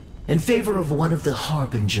him in favor of one of the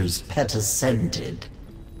harbinger's pet ascended.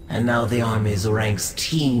 And now the army's ranks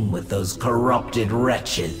teem with those corrupted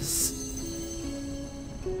wretches.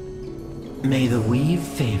 May the weave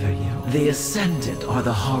favor you. The Ascended are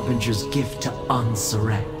the Harbinger's gift to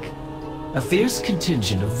Ansurek, a fierce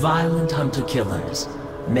contingent of violent hunter-killers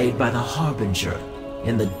made by the Harbinger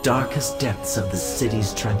in the darkest depths of the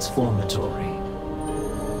city's transformatory.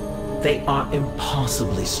 They are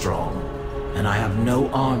impossibly strong, and I have no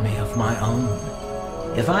army of my own.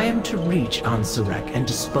 If I am to reach Ansurek and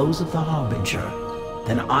dispose of the Harbinger,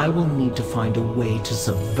 then I will need to find a way to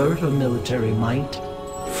subvert her military might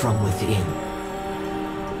from within.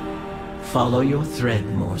 Follow your thread,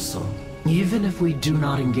 morsel. Even if we do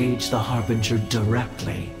not engage the Harbinger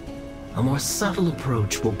directly, a more subtle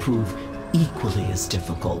approach will prove equally as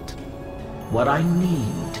difficult. What I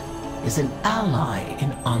need is an ally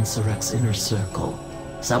in Ansurek's inner circle.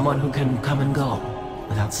 Someone who can come and go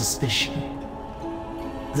without suspicion.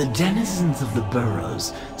 The denizens of the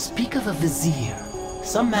burrows speak of a vizier,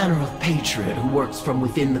 some manner of patriot who works from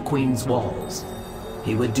within the Queen's walls.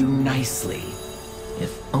 He would do nicely,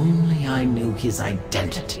 if only I knew his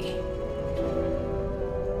identity.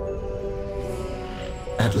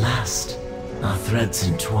 At last, our threads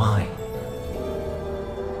entwine.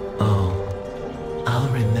 Oh, I'll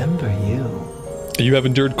remember you. You have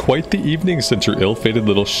endured quite the evening since your ill-fated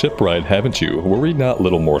little ship ride, haven't you? Worry not,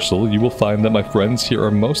 little morsel. You will find that my friends here are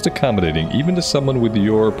most accommodating, even to someone with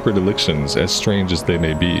your predilections, as strange as they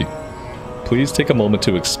may be. Please take a moment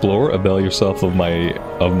to explore, avail yourself of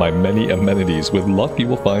my many amenities. With luck, you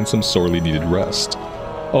will find some sorely needed rest.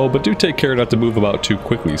 Oh, but do take care not to move about too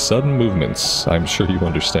quickly. Sudden movements, I'm sure you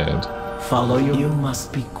understand. Follow you. You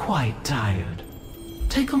must be quite tired.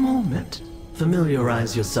 Take a moment.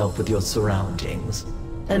 Familiarize yourself with your surroundings.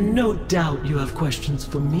 And no doubt you have questions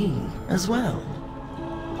for me as well.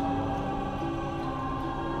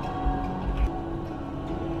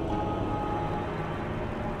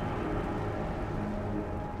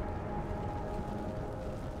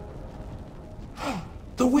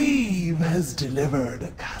 The weave has delivered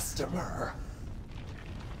a customer.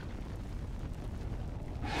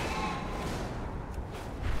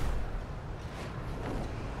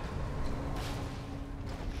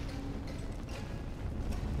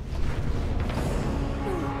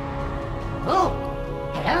 Oh,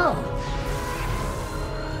 hello.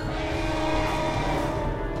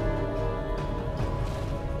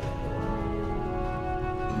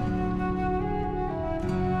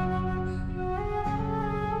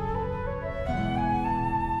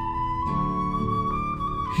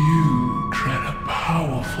 You tread a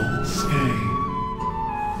powerful skein.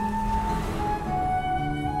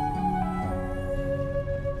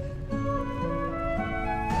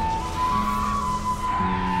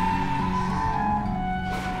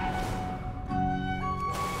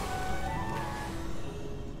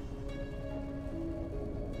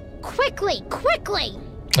 Quickly, quickly!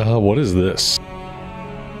 What is this?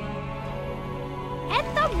 Hit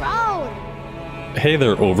the road! Hey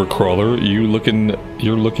there, overcrawler.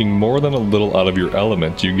 You're looking more than a little out of your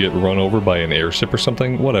element. You get run over by an airship or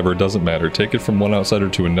something? Whatever, it doesn't matter. Take it from one outsider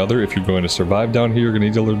to another. If you're going to survive down here, you're gonna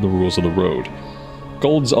need to learn the rules of the road.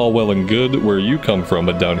 Gold's all well and good where you come from,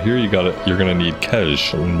 but down here you're gonna need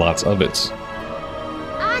cash and lots of it.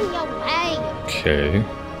 On your way. Okay.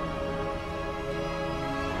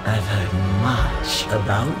 I've heard much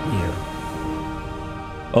about you.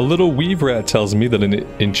 A little weave rat tells me that an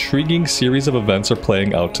intriguing series of events are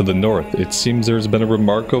playing out to the north. It seems there's been a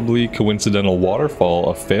remarkably coincidental waterfall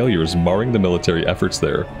of failures marring the military efforts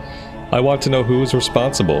there. I want to know who is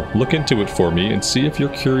responsible. Look into it for me and see if your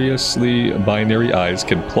curiously binary eyes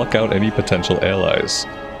can pluck out any potential allies.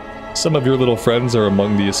 Some of your little friends are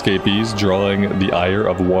among the escapees, drawing the ire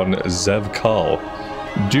of one Zev Kal.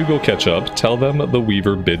 Do go catch up. Tell them the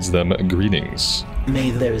Weaver bids them greetings.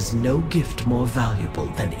 May there is no gift more valuable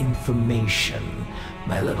than information,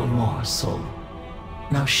 my little morsel.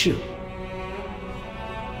 Now shoot.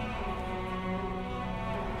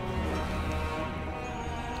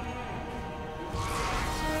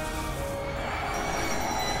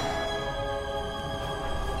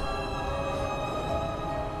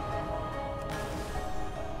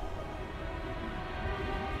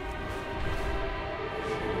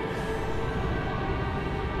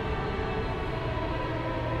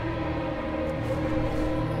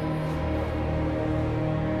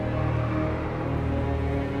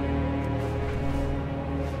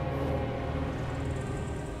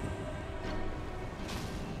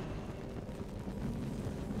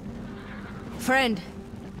 Friend,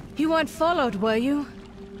 you weren't followed, were you?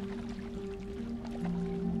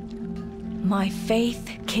 My faith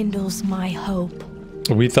kindles my hope.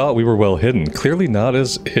 We thought we were well hidden. Clearly not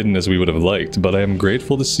as hidden as we would have liked, but I am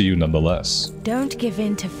grateful to see you nonetheless. Don't give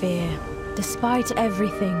in to fear, despite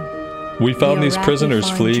everything. We found these prisoners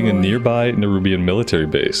fleeing a nearby Nerubian military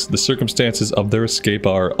base. The circumstances of their escape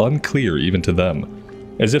are unclear even to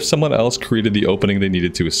them, as if someone else created the opening they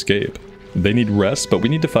needed to escape. They need rest, but we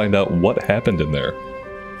need to find out what happened in there.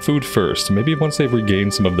 Food first. Maybe once they've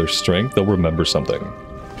regained some of their strength, they'll remember something.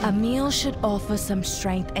 A meal should offer some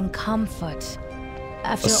strength and comfort.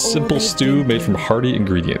 After a simple stew made from hearty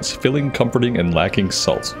ingredients, filling, comforting, and lacking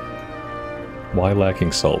salt. Why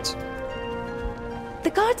lacking salt?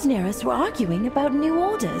 The guards near us were arguing about new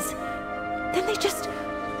orders. Then they just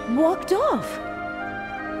walked off.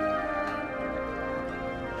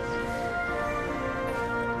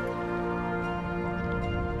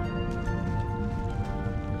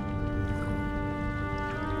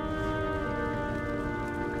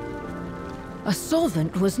 A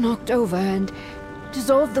solvent was knocked over and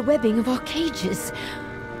dissolved the webbing of our cages.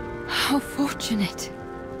 How fortunate.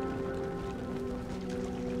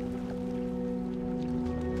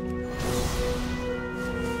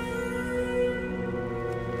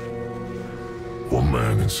 One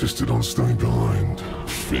man insisted on staying behind.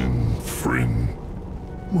 Frin.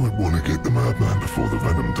 Might want to get the madman before the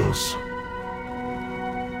venom does.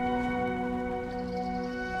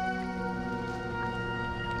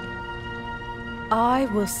 I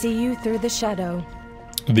will see you through the shadow.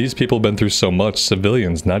 These people have been through so much.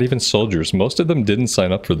 Civilians, not even soldiers. Most of them didn't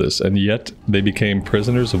sign up for this, and yet they became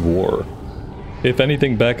prisoners of war. If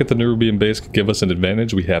anything back at the Nerubian base could give us an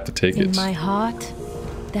advantage, we have to take it. In my heart,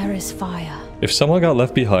 there is fire. If someone got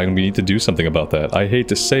left behind, we need to do something about that. I hate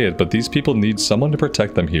to say it, but these people need someone to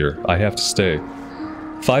protect them here. I have to stay.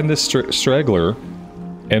 Find this straggler,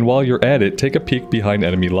 and while you're at it, take a peek behind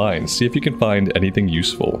enemy lines. See if you can find anything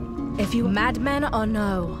useful. If you madmen or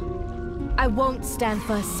no, I won't stand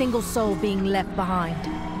for a single soul being left behind.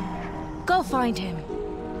 Go find him.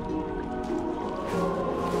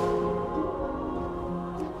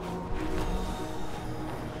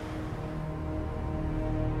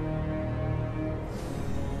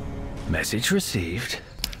 Message received.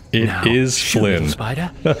 It now, is Flynn.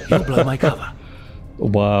 Spider, you'll blow my cover.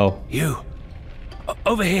 Wow. You.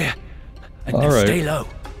 Over here. And all right. Stay low.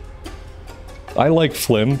 I like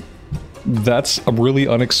Flynn. That's really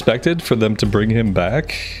unexpected for them to bring him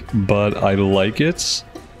back, but I like it.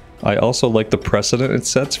 I also like the precedent it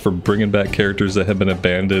sets for bringing back characters that have been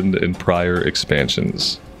abandoned in prior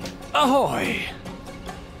expansions. Ahoy!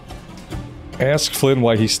 Ask Flynn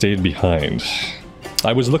why he stayed behind.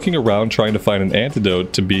 I was looking around trying to find an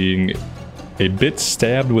antidote to being a bit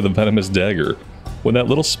stabbed with a venomous dagger. When that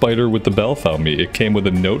little spider with the bell found me, it came with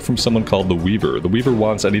a note from someone called the Weaver. The Weaver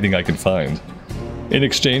wants anything I can find. In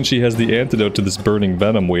exchange, she has the antidote to this burning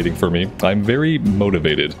venom waiting for me. I'm very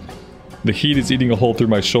motivated. The heat is eating a hole through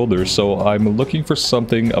my shoulder, so I'm looking for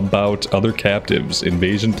something about other captives,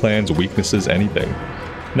 invasion plans, weaknesses, anything.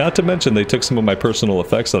 Not to mention they took some of my personal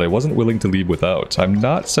effects that I wasn't willing to leave without. I'm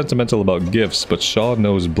not sentimental about gifts, but Shaw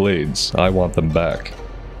knows blades. I want them back.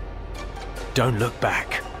 Don't look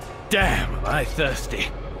back. Damn, am I thirsty.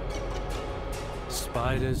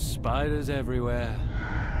 Spiders, spiders everywhere.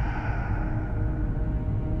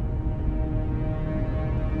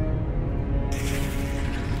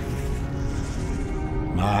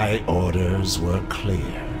 My orders were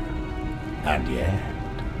clear. And yet,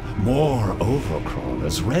 more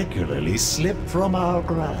overcrawlers regularly slip from our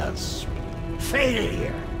grasp.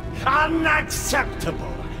 Failure!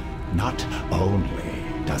 Unacceptable! Not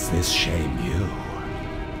only does this shame you,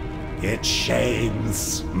 it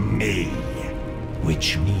shames me.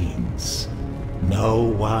 Which means no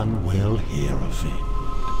one will hear of it.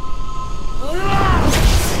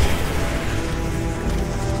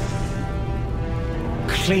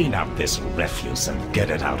 Clean up this refuse and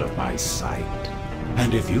get it out of my sight.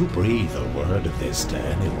 And if you breathe a word of this to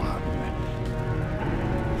anyone,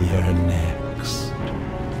 you're next.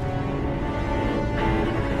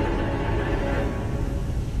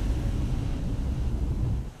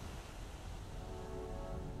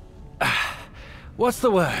 What's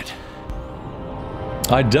the word?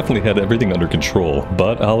 I definitely had everything under control,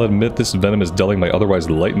 but I'll admit this venom is dulling my otherwise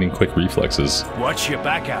lightning-quick reflexes. Watch your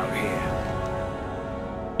back out here.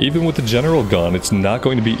 Even with the general gone, it's not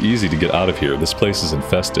going to be easy to get out of here. This place is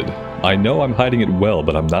infested. I know I'm hiding it well,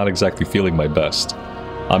 but I'm not exactly feeling my best.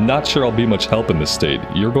 I'm not sure I'll be much help in this state.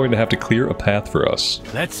 You're going to have to clear a path for us.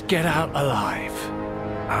 Let's get out alive.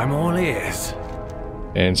 I'm all ears.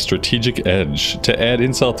 And strategic edge. To add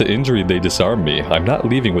insult to injury, they disarm me. I'm not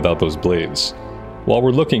leaving without those blades. While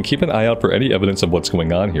we're looking, keep an eye out for any evidence of what's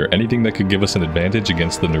going on here, anything that could give us an advantage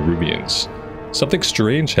against the Nerubians. Something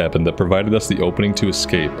strange happened that provided us the opening to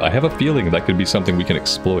escape. I have a feeling that could be something we can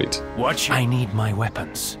exploit. Watch. I need my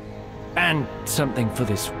weapons. And something for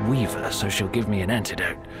this Weaver so she'll give me an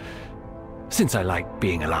antidote. Since I like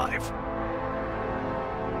being alive.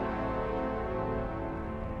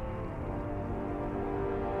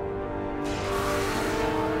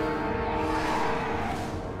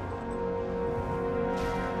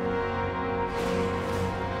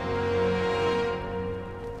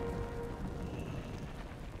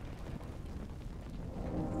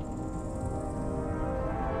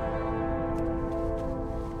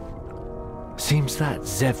 Seems that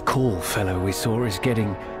Zev Call fellow we saw is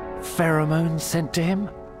getting pheromones sent to him?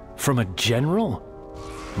 From a general?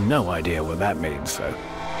 No idea what that means, though.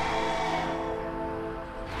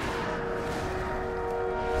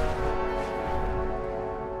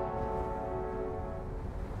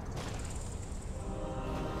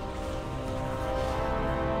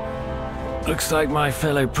 Looks like my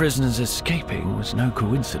fellow prisoners escaping was no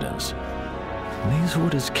coincidence. These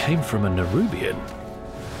orders came from a Nerubian.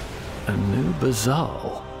 A new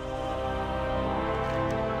Bazal.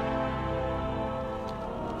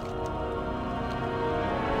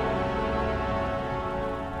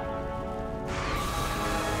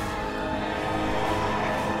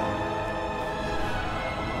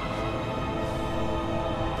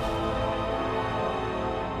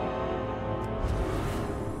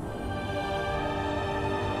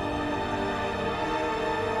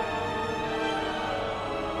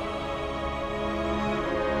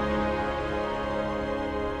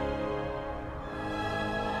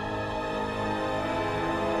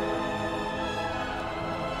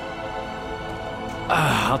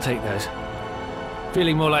 I'll take those.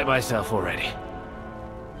 Feeling more like myself already.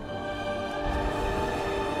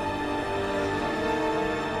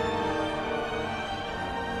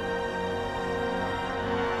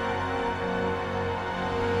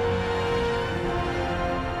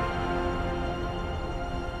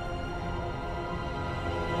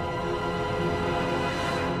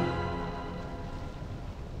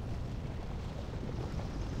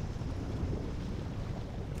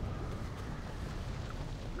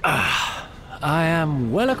 I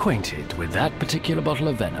am well acquainted with that particular bottle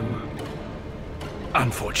of venom.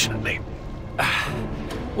 Unfortunately.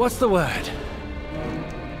 What's the word?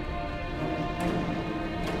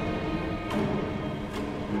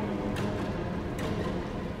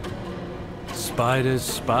 Spiders,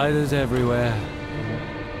 spiders everywhere.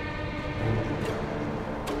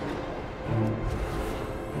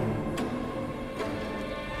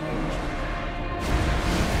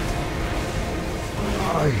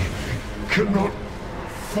 I cannot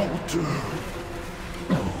falter.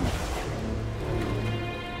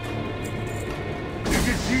 It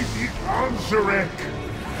is easy answerek.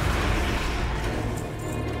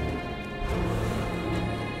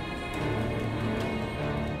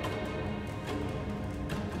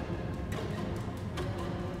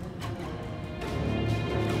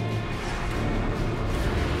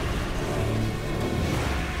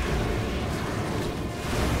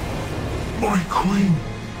 My queen!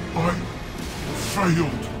 I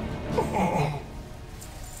failed. Oh.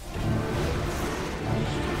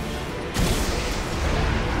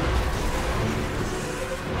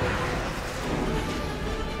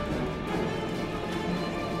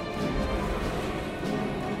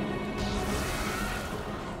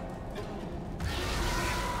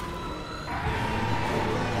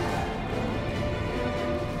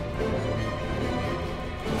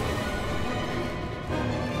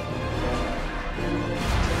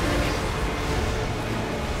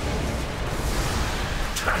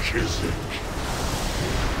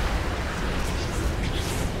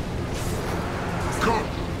 Cut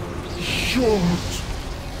short.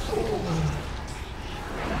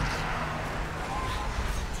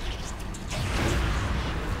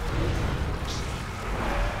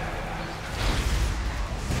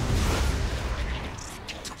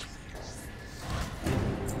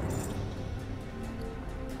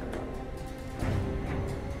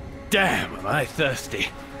 Damn, am I thirsty.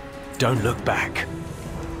 Don't look back.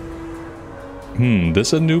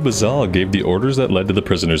 This Anub'Azal gave the orders that led to the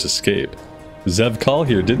prisoner's escape. Zevkal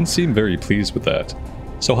here didn't seem very pleased with that.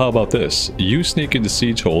 So how about this? You sneak into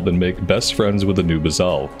Siegehold and make best friends with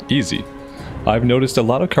Anub'Azal. Easy. I've noticed a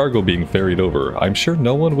lot of cargo being ferried over. I'm sure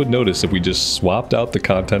no one would notice if we just swapped out the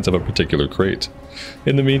contents of a particular crate.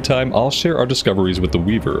 In the meantime, I'll share our discoveries with the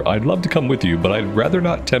Weaver. I'd love to come with you, but I'd rather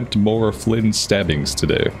not tempt more Flynn stabbings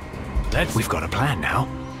today. We've got a plan now.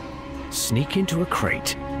 Sneak into a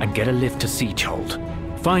crate and get a lift to Siegehold.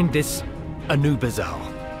 Find this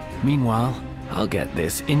Anub'Azal. Meanwhile, I'll get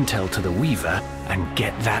this intel to the Weaver and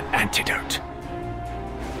get that antidote.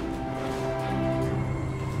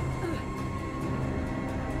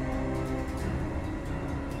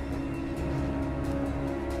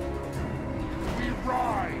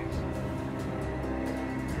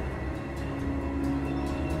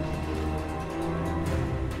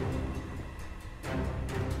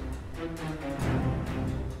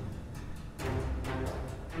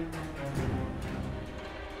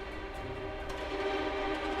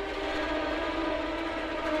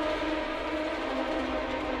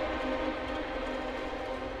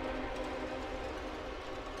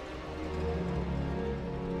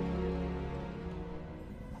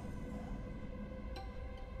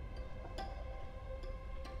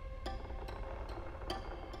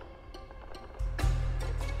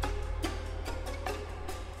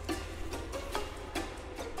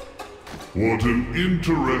 What an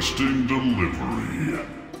interesting delivery.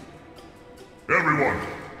 Everyone,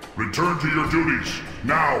 return to your duties,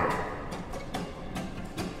 now!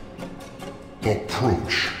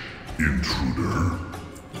 Approach, intruder.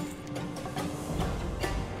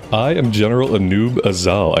 I am General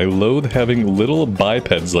Anub'Azal. I loathe having little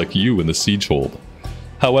bipeds like you in the Siegehold.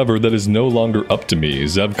 However, that is no longer up to me.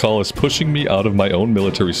 Zevkal is pushing me out of my own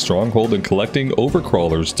military stronghold and collecting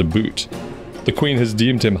overcrawlers to boot. The Queen has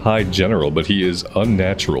deemed him High General, but he is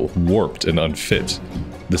unnatural, warped, and unfit.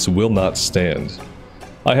 This will not stand.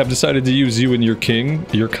 I have decided to use you and your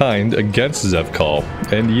kind, against Zevkal,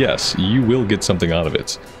 and yes, you will get something out of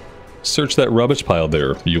it. Search that rubbish pile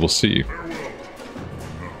there, you will see.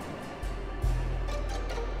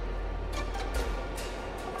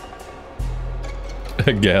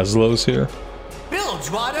 Gazlow's here.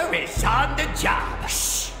 Bilgewater is on the job.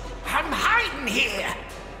 Shh! I'm hiding here.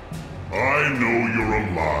 I know you're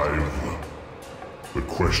alive. The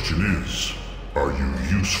question is, are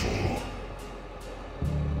you useful?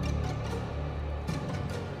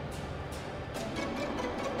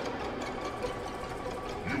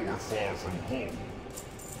 You are far from home.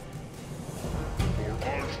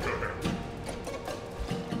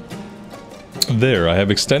 There, I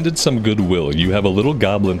have extended some goodwill. You have a little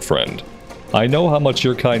goblin friend. I know how much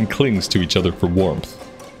your kind clings to each other for warmth.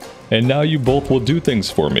 And now you both will do things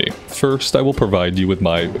for me. First, I will provide you with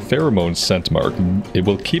my pheromone scent mark. It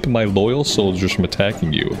will keep my loyal soldiers from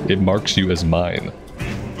attacking you. It marks you as mine.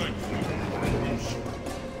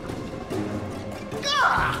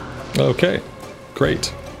 Okay,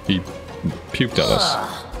 great. He puked on us.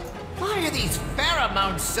 Why are these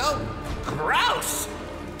pheromones so gross?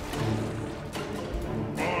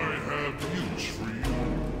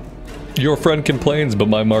 Your friend complains, but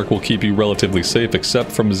my mark will keep you relatively safe,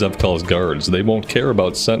 except from Zevkal's guards. They won't care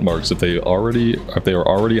about scent marks if they are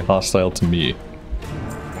already hostile to me.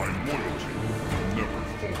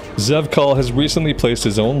 Zevkal has recently placed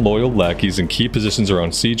his own loyal lackeys in key positions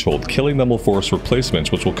around Siegehold. Killing them will force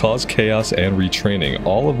replacements, which will cause chaos and retraining,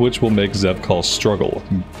 all of which will make Zevkal struggle.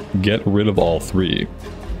 Get rid of all three.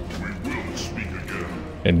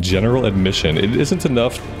 And general admission, it isn't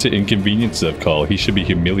enough to inconvenience Zevkal, he should be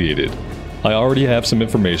humiliated. I already have some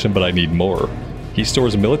information, but I need more. He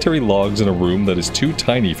stores military logs in a room that is too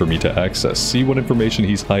tiny for me to access. See what information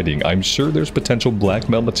he's hiding. I'm sure there's potential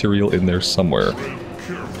blackmail material in there somewhere.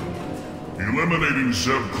 Careful. Eliminating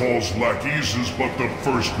Zeb Call's lackeys is but the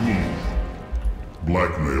first move.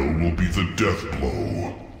 Blackmail will be the death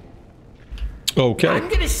blow. Okay. I'm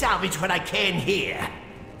gonna salvage what I can here.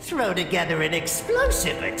 Throw together an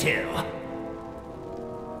explosive or two.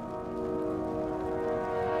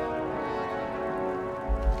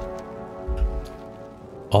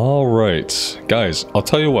 Alright, guys, I'll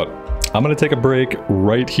tell you what. I'm gonna take a break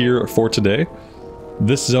right here for today.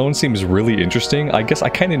 This zone seems really interesting. I guess I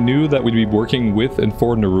kind of knew that we'd be working with and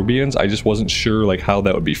for Nerubians. I just wasn't sure like how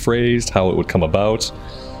that would be phrased, how it would come about.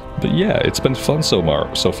 But yeah, it's been fun so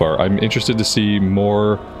far. I'm interested to see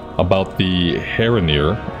more about the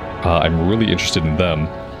Heronir. I'm really interested in them.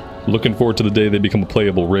 Looking forward to the day they become a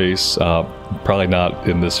playable race. Probably not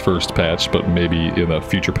in this first patch, but maybe in a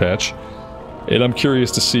future patch. And I'm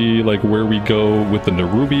curious to see like where we go with the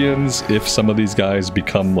Nerubians, if some of these guys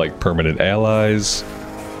become like permanent allies.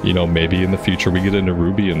 You know, maybe in the future we get a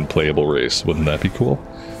Nerubian playable race. Wouldn't that be cool?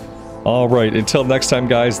 Alright, until next time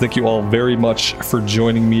guys, thank you all very much for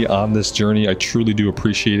joining me on this journey. I truly do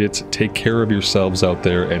appreciate it. Take care of yourselves out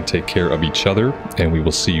there and take care of each other. And we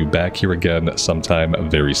will see you back here again sometime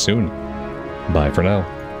very soon. Bye for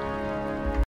now.